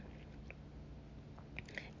children.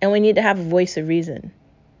 And we need to have a voice of reason.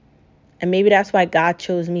 And maybe that's why God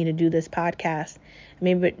chose me to do this podcast.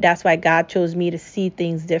 Maybe that's why God chose me to see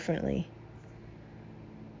things differently.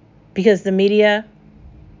 Because the media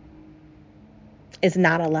is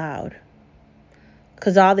not allowed.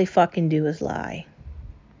 Because all they fucking do is lie.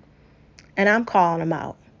 And I'm calling them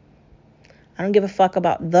out. I don't give a fuck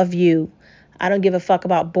about The View. I don't give a fuck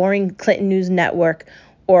about Boring Clinton News Network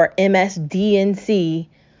or MSDNC,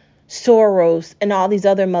 Soros, and all these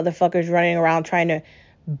other motherfuckers running around trying to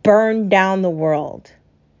burn down the world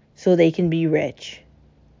so they can be rich.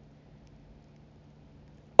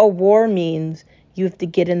 A war means you have to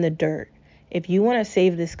get in the dirt. If you want to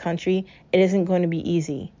save this country, it isn't going to be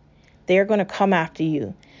easy. They're going to come after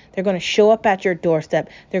you. They're going to show up at your doorstep.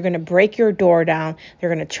 They're going to break your door down. They're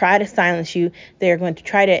going to try to silence you. They're going to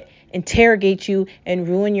try to interrogate you and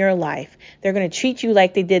ruin your life. They're going to treat you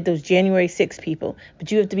like they did those January 6 people.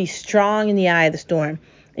 But you have to be strong in the eye of the storm.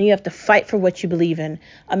 And you have to fight for what you believe in.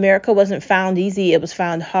 America wasn't found easy. It was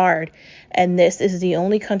found hard. And this is the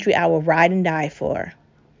only country I will ride and die for.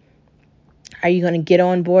 Are you going to get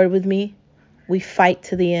on board with me? We fight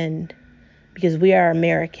to the end because we are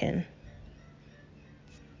American.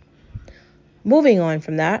 Moving on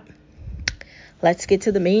from that, let's get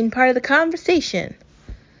to the main part of the conversation.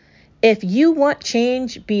 If you want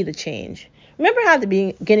change, be the change. Remember how at the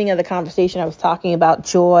beginning of the conversation I was talking about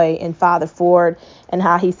joy and Father Ford and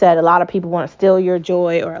how he said a lot of people want to steal your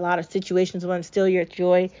joy or a lot of situations want to steal your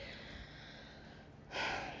joy?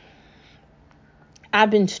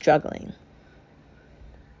 I've been struggling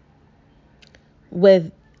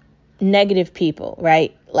with negative people,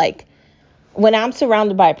 right? Like when I'm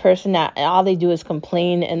surrounded by a person that all they do is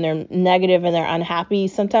complain and they're negative and they're unhappy,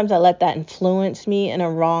 sometimes I let that influence me in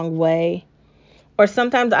a wrong way. Or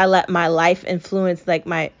sometimes I let my life influence like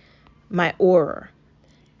my aura.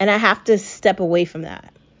 And I have to step away from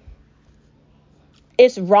that.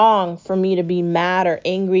 It's wrong for me to be mad or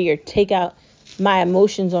angry or take out my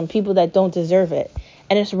emotions on people that don't deserve it.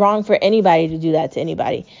 And it's wrong for anybody to do that to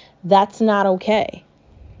anybody. That's not okay.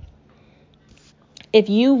 If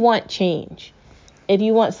you want change, if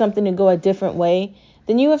you want something to go a different way,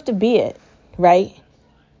 then you have to be it, right?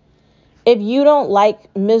 If you don't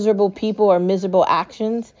like miserable people or miserable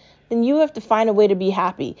actions, then you have to find a way to be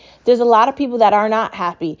happy. There's a lot of people that are not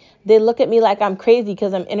happy. They look at me like I'm crazy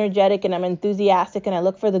because I'm energetic and I'm enthusiastic and I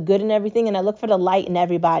look for the good in everything and I look for the light in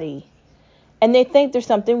everybody. And they think there's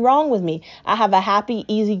something wrong with me. I have a happy,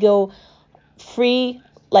 easy go, free,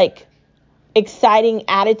 exciting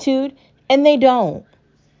attitude, and they don't.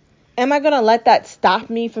 Am I going to let that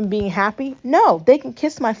stop me from being happy? No, they can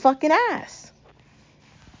kiss my fucking ass.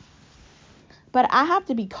 But I have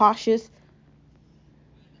to be cautious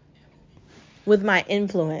with my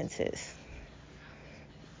influences.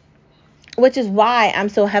 Which is why I'm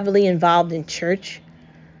so heavily involved in church.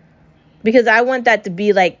 Because I want that to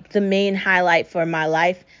be like the main highlight for my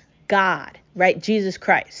life. God, right? Jesus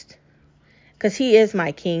Christ. Because he is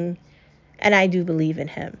my king. And I do believe in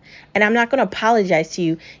him. And I'm not going to apologize to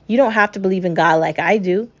you. You don't have to believe in God like I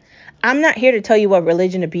do. I'm not here to tell you what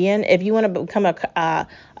religion to be in. If you want to become a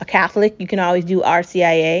Catholic, you can always do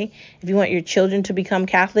RCIA. If you want your children to become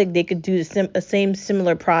Catholic, they could do the same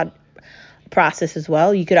similar process as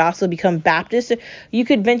well. You could also become Baptist. You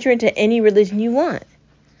could venture into any religion you want.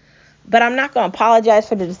 But I'm not going to apologize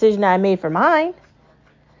for the decision I made for mine.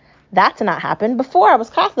 That's not happened. Before I was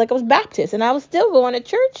Catholic, I was Baptist, and I was still going to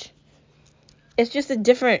church. It's just a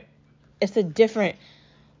different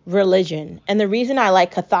religion. And the reason I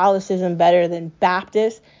like Catholicism better than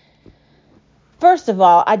Baptist, first of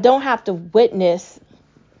all, I don't have to witness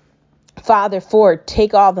Father Ford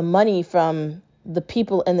take all the money from the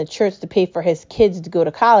people in the church to pay for his kids to go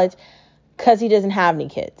to college because he doesn't have any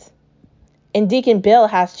kids. And Deacon Bill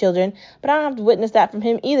has children, but I don't have to witness that from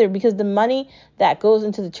him either because the money that goes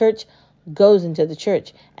into the church goes into the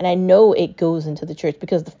church. And I know it goes into the church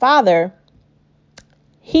because the Father,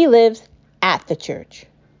 he lives at the church.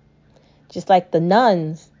 Just like the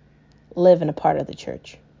nuns live in a part of the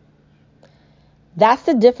church. That's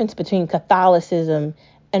the difference between Catholicism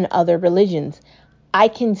and other religions. I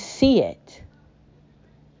can see it.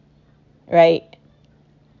 Right?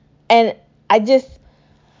 And I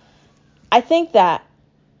think that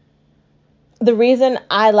the reason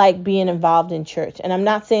I like being involved in church, and I'm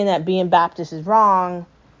not saying that being Baptist is wrong,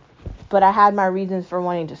 but I had my reasons for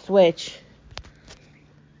wanting to switch.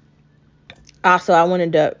 Also, I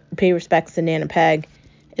wanted to pay respects to Nana Peg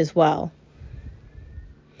as well.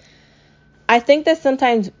 I think that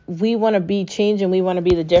sometimes we want to be change and we want to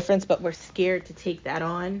be the difference, but we're scared to take that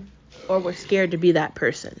on, or we're scared to be that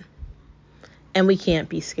person. And we can't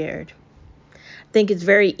be scared. I think it's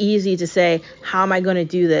very easy to say, how am I going to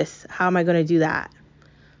do this? How am I going to do that?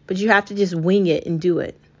 But you have to just wing it and do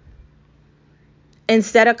it.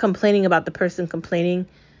 Instead of complaining about the person complaining,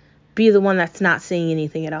 be the one that's not saying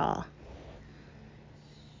anything at all.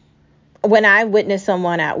 When I witness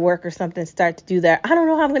someone at work or something start to do that, I don't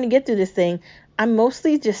know how I'm going to get through this thing, I'm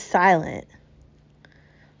mostly just silent.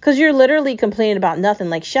 Because you're literally complaining about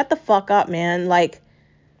nothing. Like, shut the fuck up, man. Like,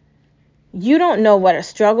 you don't know what a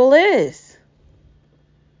struggle is.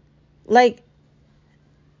 Like,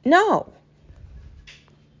 no.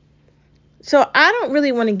 So I don't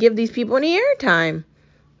really want to give these people any airtime.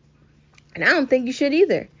 And I don't think you should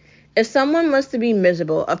either. If someone wants to be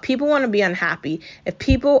miserable, if people want to be unhappy, if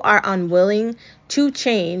people are unwilling to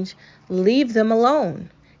change, leave them alone.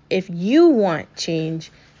 If you want change,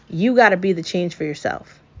 you got to be the change for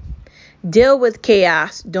yourself. Deal with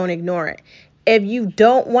chaos. Don't ignore it. If you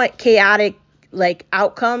don't want chaotic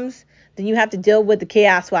outcomes, then you have to deal with the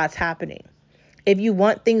chaos while it's happening. If you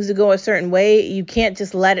want things to go a certain way, you can't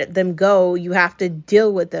just let them go. You have to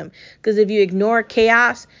deal with them. Because if you ignore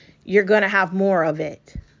chaos, you're going to have more of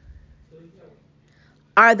it.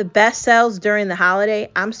 Are the best sales during the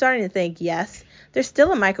holiday? I'm starting to think yes. There's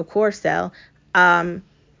still a Michael Kors sale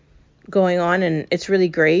going on, and it's really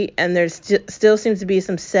great. And there's still seems to be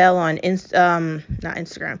some sale on not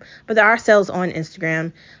Instagram, but there are sales on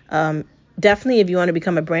Instagram. Definitely, if you want to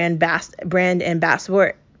become a brand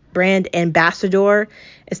ambassador,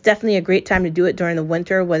 it's definitely a great time to do it during the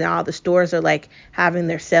winter when all the stores are having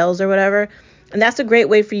their sales or whatever. And that's a great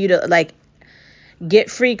way for you to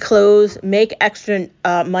get free clothes, make extra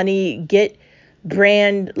money, get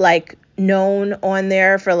brand known on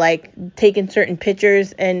there for taking certain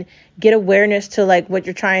pictures, and get awareness to what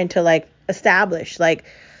you're trying to establish.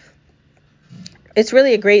 It's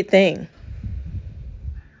really a great thing,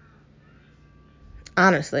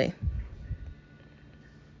 honestly.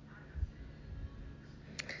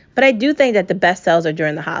 But I do think that the best sales are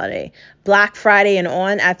during the holiday. Black Friday and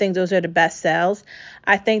on, I think those are the best sales.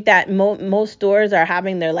 I think that most stores are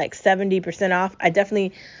having their 70% off.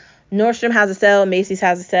 Nordstrom has a sale, Macy's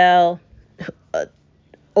has a sale,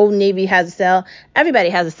 Old Navy has a sale. Everybody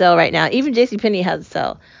has a sale right now. Even JCPenney has a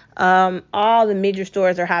sale. All the major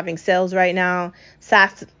stores are having sales right now.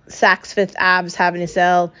 Saks Fifth Ave is having a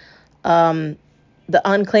sale. The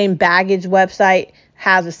Unclaimed Baggage website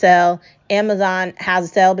has a sale. Amazon has a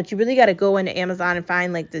sale, but you really got to go into Amazon and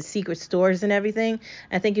find the secret stores and everything.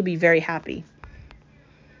 I think you'd be very happy.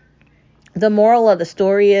 The moral of the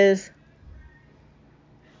story is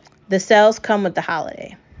the sales come with the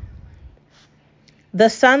holiday. The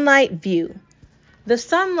sunlight view. The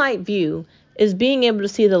sunlight view is being able to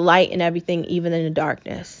see the light in everything, even in the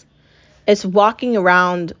darkness. It's walking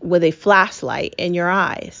around with a flashlight in your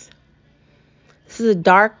eyes. This is a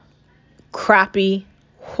dark, crappy,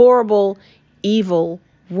 horrible, evil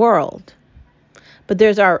world. But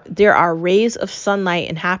there are rays of sunlight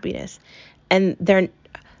and happiness. And they're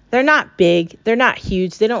not big. They're not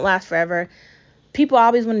huge. They don't last forever. People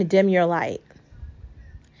always want to dim your light.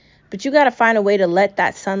 But you got to find a way to let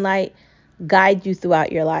that sunlight guide you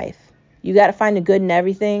throughout your life. You got to find the good in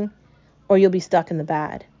everything, or you'll be stuck in the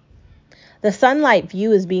bad. The sunlight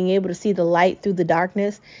view is being able to see the light through the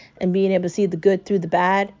darkness and being able to see the good through the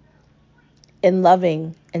bad, and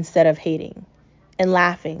loving instead of hating, and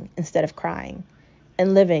laughing instead of crying,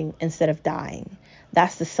 and living instead of dying.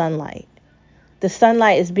 That's the sunlight. The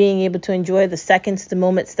sunlight is being able to enjoy the seconds, the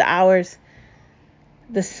moments, the hours,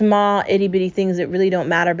 the small itty bitty things that really don't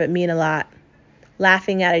matter but mean a lot.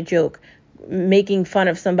 Laughing at a joke, making fun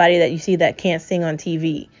of somebody that you see that can't sing on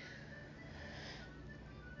TV.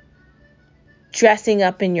 Dressing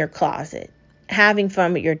up in your closet, having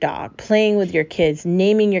fun with your dog, playing with your kids,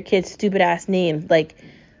 naming your kids stupid ass names.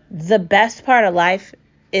 The best part of life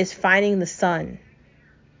is finding the sun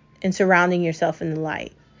and surrounding yourself in the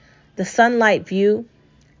light. The sunlight view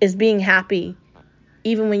is being happy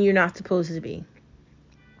even when you're not supposed to be.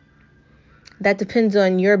 That depends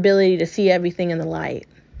on your ability to see everything in the light.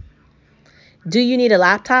 Do you need a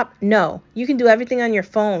laptop? No. You can do everything on your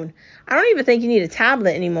phone. I don't even think you need a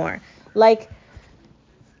tablet anymore.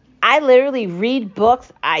 I literally read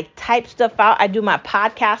books. I type stuff out. I do my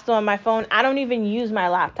podcast on my phone. I don't even use my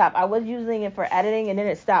laptop. I was using it for editing, and then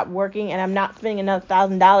it stopped working, and I'm not spending another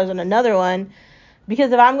 $1,000 on another one.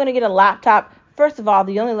 Because if I'm going to get a laptop, first of all,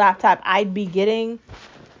 the only laptop I'd be getting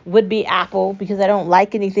would be Apple, because I don't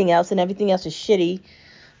like anything else, and everything else is shitty.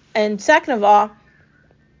 And second of all,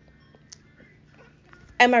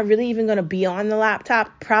 Am I really even going to be on the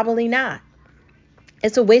laptop? Probably not.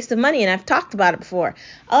 It's a waste of money, and I've talked about it before.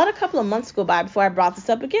 I let a couple of months go by before I brought this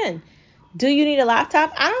up again. Do you need a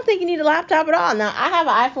laptop? I don't think you need a laptop at all. Now, I have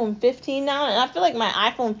an iPhone 15 now, and I feel like my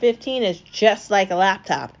iPhone 15 is just like a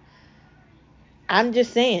laptop. I'm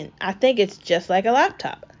just saying, I think it's just like a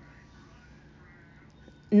laptop.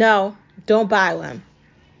 No, don't buy one.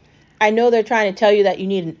 I know they're trying to tell you that you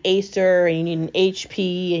need an Acer and you need an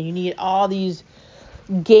HP and you need all these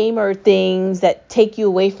gamer things that take you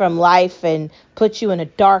away from life and put you in a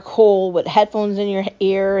dark hole with headphones in your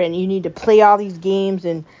ear, and you need to play all these games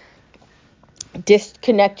and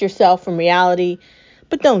disconnect yourself from reality.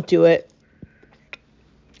 But don't do it.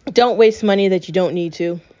 Don't waste money that you don't need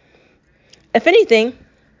to. If anything,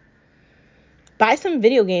 buy some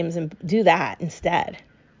video games and do that instead.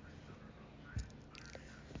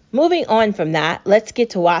 Moving on from that, let's get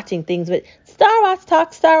to watching things with Star Watch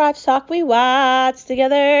Talk. We watch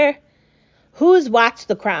together. Who's watched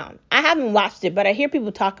The Crown? I haven't watched it, but I hear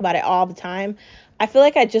people talk about it all the time. I feel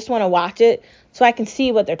like I just want to watch it so I can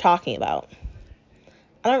see what they're talking about.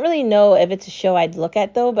 I don't really know if it's a show I'd look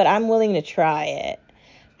at, though, but I'm willing to try it.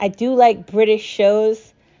 I do like British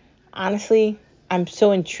shows. Honestly, I'm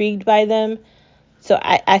so intrigued by them. So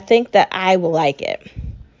I think that I will like it.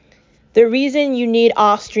 The reason you need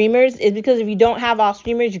all streamers is because if you don't have all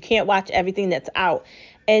streamers, you can't watch everything that's out.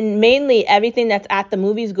 And mainly everything that's at the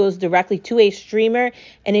movies goes directly to a streamer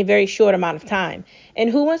in a very short amount of time. And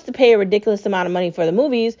who wants to pay a ridiculous amount of money for the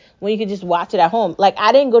movies when you can just watch it at home? Like,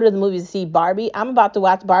 I didn't go to the movies to see Barbie. I'm about to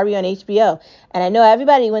watch Barbie on HBO. And I know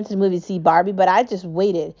everybody went to the movies to see Barbie, but I just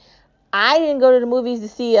waited. I didn't go to the movies to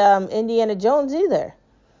see Indiana Jones either.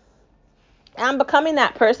 I'm becoming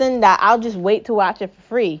that person that I'll just wait to watch it for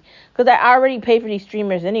free because I already pay for these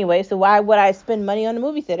streamers anyway, so why would I spend money on the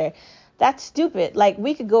movie theater? That's stupid. Like,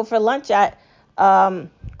 we could go for lunch at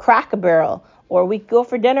Cracker Barrel, or we could go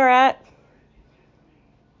for dinner at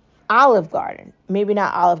Olive Garden. Maybe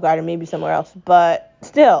not Olive Garden, maybe somewhere else, but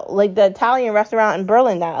still, like the Italian restaurant in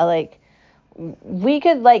Berlin that I like. We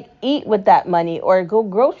could like eat with that money or go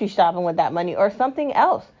grocery shopping with that money or something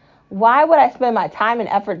else. Why would I spend my time and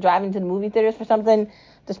effort driving to the movie theaters for something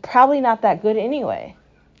that's probably not that good anyway?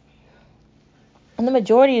 And the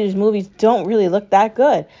majority of these movies don't really look that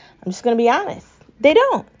good. I'm just going to be honest. They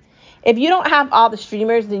don't. If you don't have all the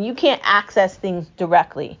streamers, then you can't access things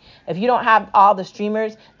directly. If you don't have all the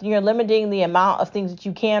streamers, then you're limiting the amount of things that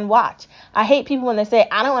you can watch. I hate people when they say,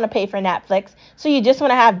 I don't want to pay for Netflix, so you just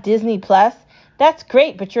want to have Disney Plus. That's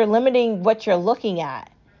great, but you're limiting what you're looking at.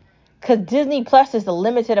 Because Disney Plus is a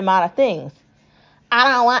limited amount of things.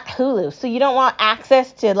 I don't want Hulu. So you don't want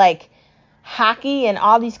access to, like, hockey and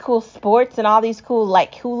all these cool sports and all these cool,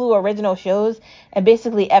 like, Hulu original shows and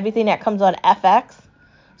basically everything that comes on FX.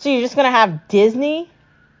 So you're just going to have Disney?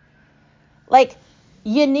 Like,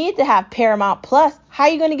 you need to have Paramount Plus. How are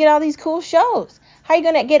you going to get all these cool shows? How are you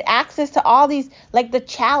going to get access to all these, like, The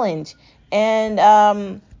Challenge and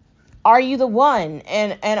Are You the One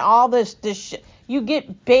and all this you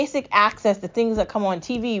get basic access to things that come on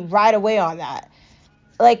TV right away on that.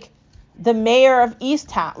 Like the mayor of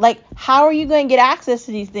Easttown. Like, how are you going to get access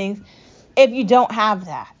to these things if you don't have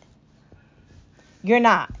that? You're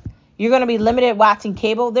not. You're going to be limited watching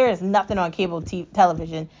cable. There is nothing on cable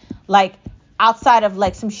television. Like, outside of,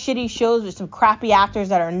 like, some shitty shows with some crappy actors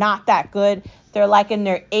that are not that good. They're, like, in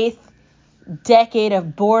their 8th decade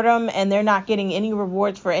of boredom, and they're not getting any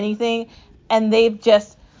rewards for anything. And they've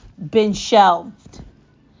just been shelved.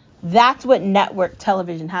 That's what network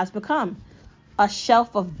television has become. A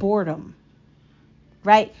shelf of boredom.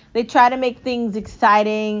 Right? They try to make things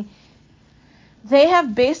exciting. They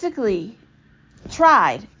have basically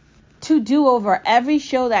tried to do over every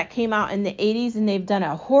show that came out in the 80s, and they've done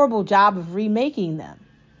a horrible job of remaking them.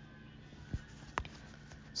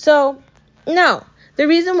 So, no. The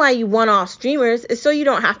reason why you want all streamers is so you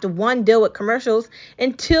don't have to, one, deal with commercials,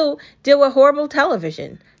 and two, deal with horrible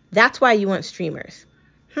television. That's why you want streamers.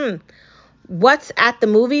 What's at the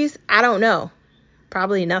movies? I don't know.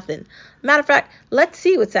 Probably nothing. Matter of fact, let's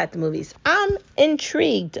see what's at the movies. I'm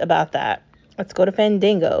intrigued about that. Let's go to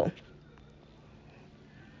Fandango.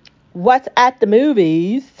 What's at the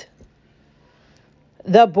movies?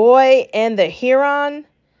 The Boy and the Heron.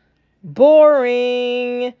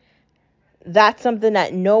 Boring. That's something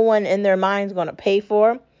that no one in their mind is going to pay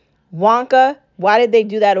for. Wonka. Why did they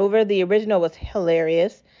do that over? The original was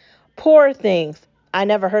hilarious. Poor Things. I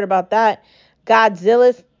never heard about that.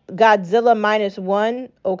 Godzilla -1.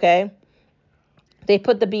 Okay. They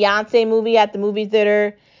put the Beyonce movie at the movie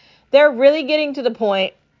theater. They're really getting to the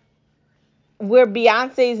point where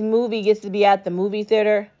Beyonce's movie gets to be at the movie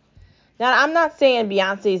theater. Now, I'm not saying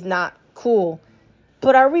Beyonce's not cool,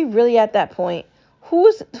 but are we really at that point?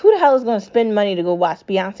 Who the hell is going to spend money to go watch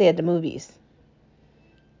Beyonce at the movies?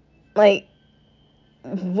 Like,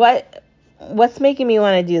 what's making me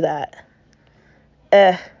want to do that?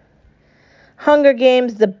 Hunger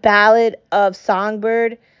Games, The Ballad of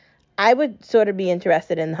Songbird. I would sort of be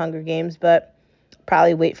interested in the Hunger Games, but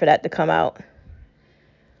probably wait for that to come out.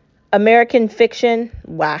 American Fiction,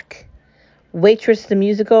 whack. Waitress the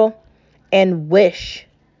Musical, and Wish.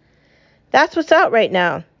 That's what's out right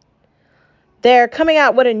now. They're coming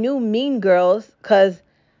out with a new Mean Girls because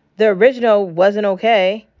the original wasn't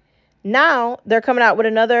okay. Now they're coming out with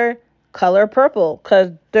another Color Purple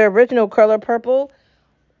because the original Color Purple,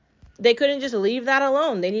 they couldn't just leave that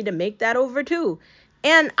alone. They need to make that over too.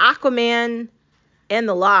 And Aquaman and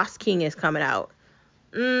the Lost King is coming out.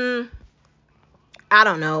 I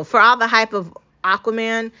don't know. For all the hype of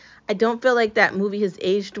Aquaman, I don't feel like that movie has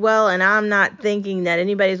aged well, and I'm not thinking that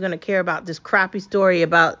anybody's going to care about this crappy story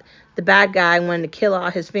about the bad guy wanting to kill all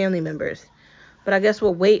his family members. But I guess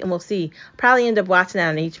we'll wait and we'll see. Probably end up watching that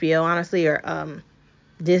on HBO, honestly, or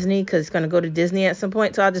Disney, because it's going to go to Disney at some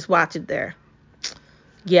point, so I'll just watch it there.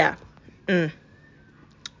 Yeah.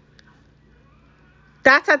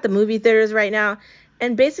 That's at the movie theaters right now,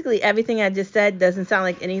 and basically everything I just said doesn't sound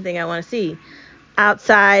like anything I want to see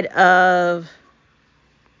outside of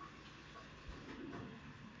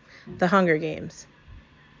the Hunger Games.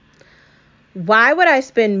 Why would I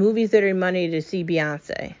spend movie theater money to see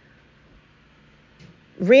Beyonce?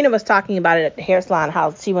 Rena was talking about it at the hair salon,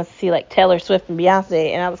 how she wants to see like Taylor Swift and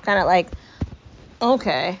Beyonce, and I was kind of like,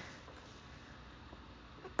 okay.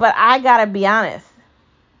 But I gotta be honest,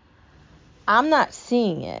 I'm not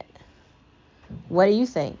seeing it. What do you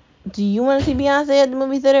think? Do you want to see Beyonce at the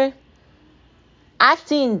movie theater? I've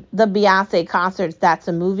seen the Beyonce concerts, that's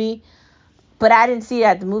a movie, but I didn't see it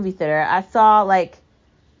at the movie theater. I saw I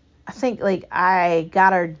think I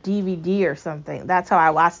got her DVD or something. That's how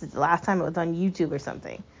I watched it the last time. It was on YouTube or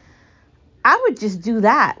something. I would just do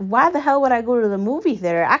that. Why the hell would I go to the movie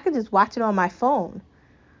theater? I could just watch it on my phone.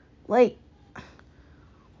 Like,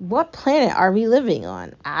 what planet are we living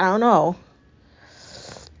on? I don't know.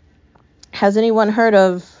 Has anyone heard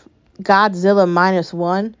of Godzilla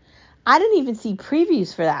 -1? I didn't even see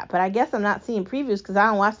previews for that, but I guess I'm not seeing previews because I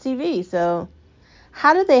don't watch TV. So,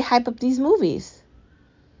 how do they hype up these movies?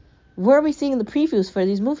 Where are we seeing the previews for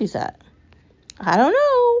these movies at? I don't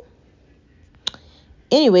know.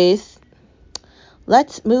 Anyways,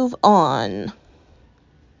 let's move on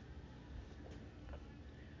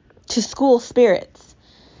to School Spirits.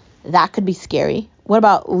 That could be scary. What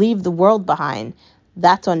about Leave the World Behind?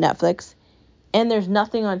 That's on Netflix. And There's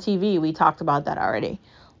Nothing on TV. We talked about that already.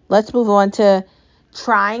 Let's move on to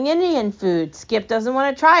trying Indian food. Skip doesn't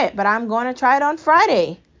want to try it, but I'm going to try it on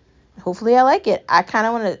Friday. Hopefully I like it. I think I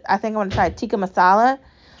want to try tikka masala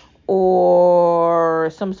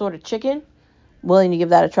or some sort of chicken. Willing to give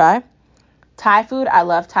that a try. Thai food. I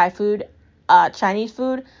love Thai food. Chinese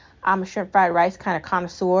food. I'm a shrimp fried rice kind of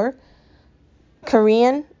connoisseur.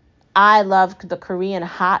 Korean. I love the Korean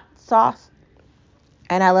hot sauce.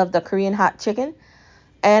 And I love the Korean hot chicken.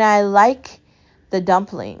 And I like the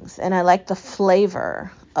dumplings. And I like the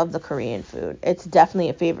flavor of the Korean food. It's definitely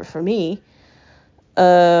a favorite for me.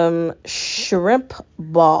 Shrimp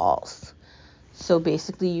balls. So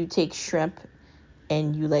basically you take shrimp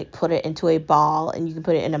and you put it into a ball, and you can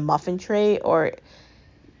put it in a muffin tray, or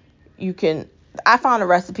I found a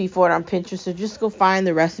recipe for it on Pinterest, so just go find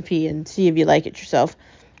the recipe and see if you like it yourself.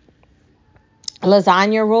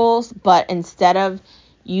 Lasagna rolls, but instead of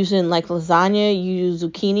using lasagna, you use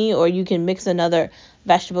zucchini, or you can mix another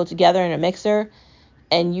vegetable together in a mixer,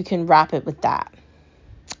 and you can wrap it with that.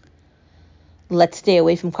 Let's stay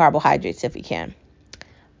away from carbohydrates if we can.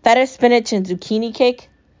 Feta, spinach, and zucchini cake.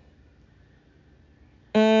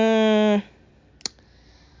 I'm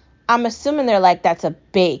assuming they're that's a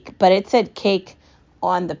bake, but it said cake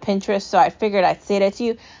on the Pinterest, so I figured I'd say that to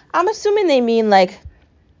you. I'm assuming they mean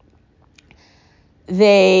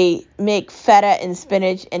they make feta and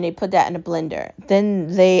spinach and they put that in a blender.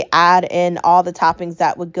 Then they add in all the toppings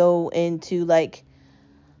that would go into a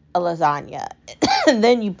lasagna. And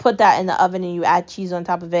then you put that in the oven and you add cheese on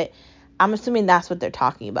top of it. I'm assuming that's what they're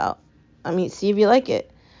talking about. I mean, see if you like it.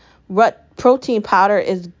 What protein powder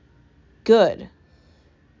is good?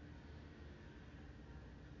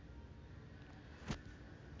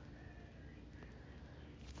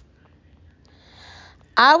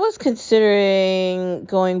 I was considering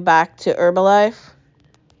going back to Herbalife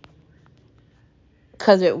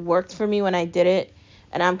because it worked for me when I did it.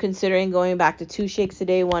 And I'm considering going back to 2 shakes a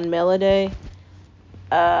day, 1 meal a day.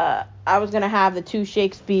 I was going to have the 2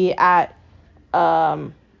 shakes be at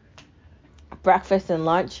breakfast and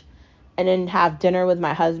lunch, and then have dinner with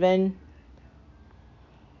my husband.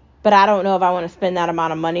 But I don't know if I want to spend that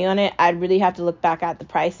amount of money on it. I'd really have to look back at the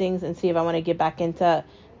pricings and see if I want to get back into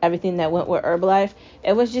everything that went with Herbalife.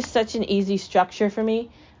 It was just such an easy structure for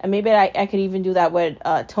me. And maybe I could even do that with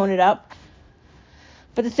Tone It Up.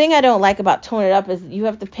 But the thing I don't like about Tone It Up is you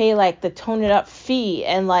have to pay like the Tone It Up fee.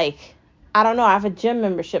 And like, I don't know, I have a gym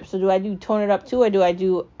membership. So do I do Tone It Up too, or do I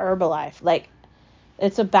do Herbalife? Like,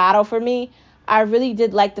 it's a battle for me. I really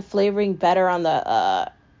did like the flavoring better on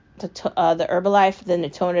the Herbalife than the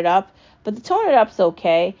Tone It Up. But the Tone It Up's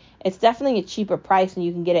okay. It's definitely a cheaper price, and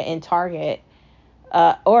you can get it in Target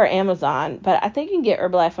or Amazon. But I think you can get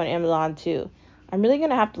Herbalife on Amazon too. I'm really going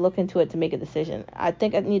to have to look into it to make a decision. I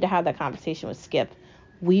think I need to have that conversation with Skip.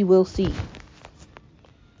 We will see.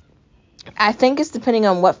 I think it's depending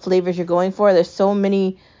on what flavors you're going for. There's so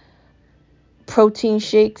many protein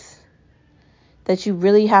shakes that you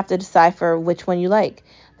really have to decipher which one you like.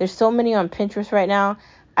 There's so many on Pinterest right now.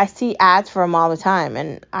 I see ads for them all the time,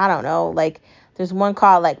 and I don't know, like, there's one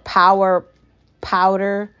called like Power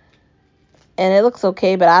Powder, and it looks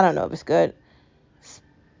okay, but I don't know if it's good.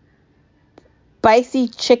 Spicy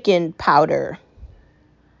chicken powder.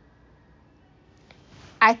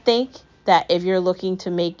 I think that if you're looking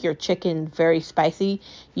to make your chicken very spicy,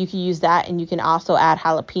 you can use that, and you can also add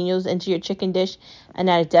jalapenos into your chicken dish, and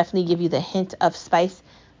that'll definitely give you the hint of spice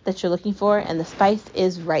that you're looking for, and the spice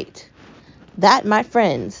is right. That, my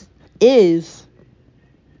friends, is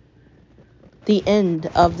the end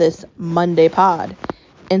of this Monday pod.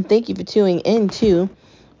 And thank you for tuning in to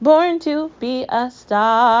Born to Be a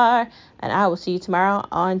Star. And I will see you tomorrow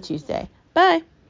on Tuesday. Bye.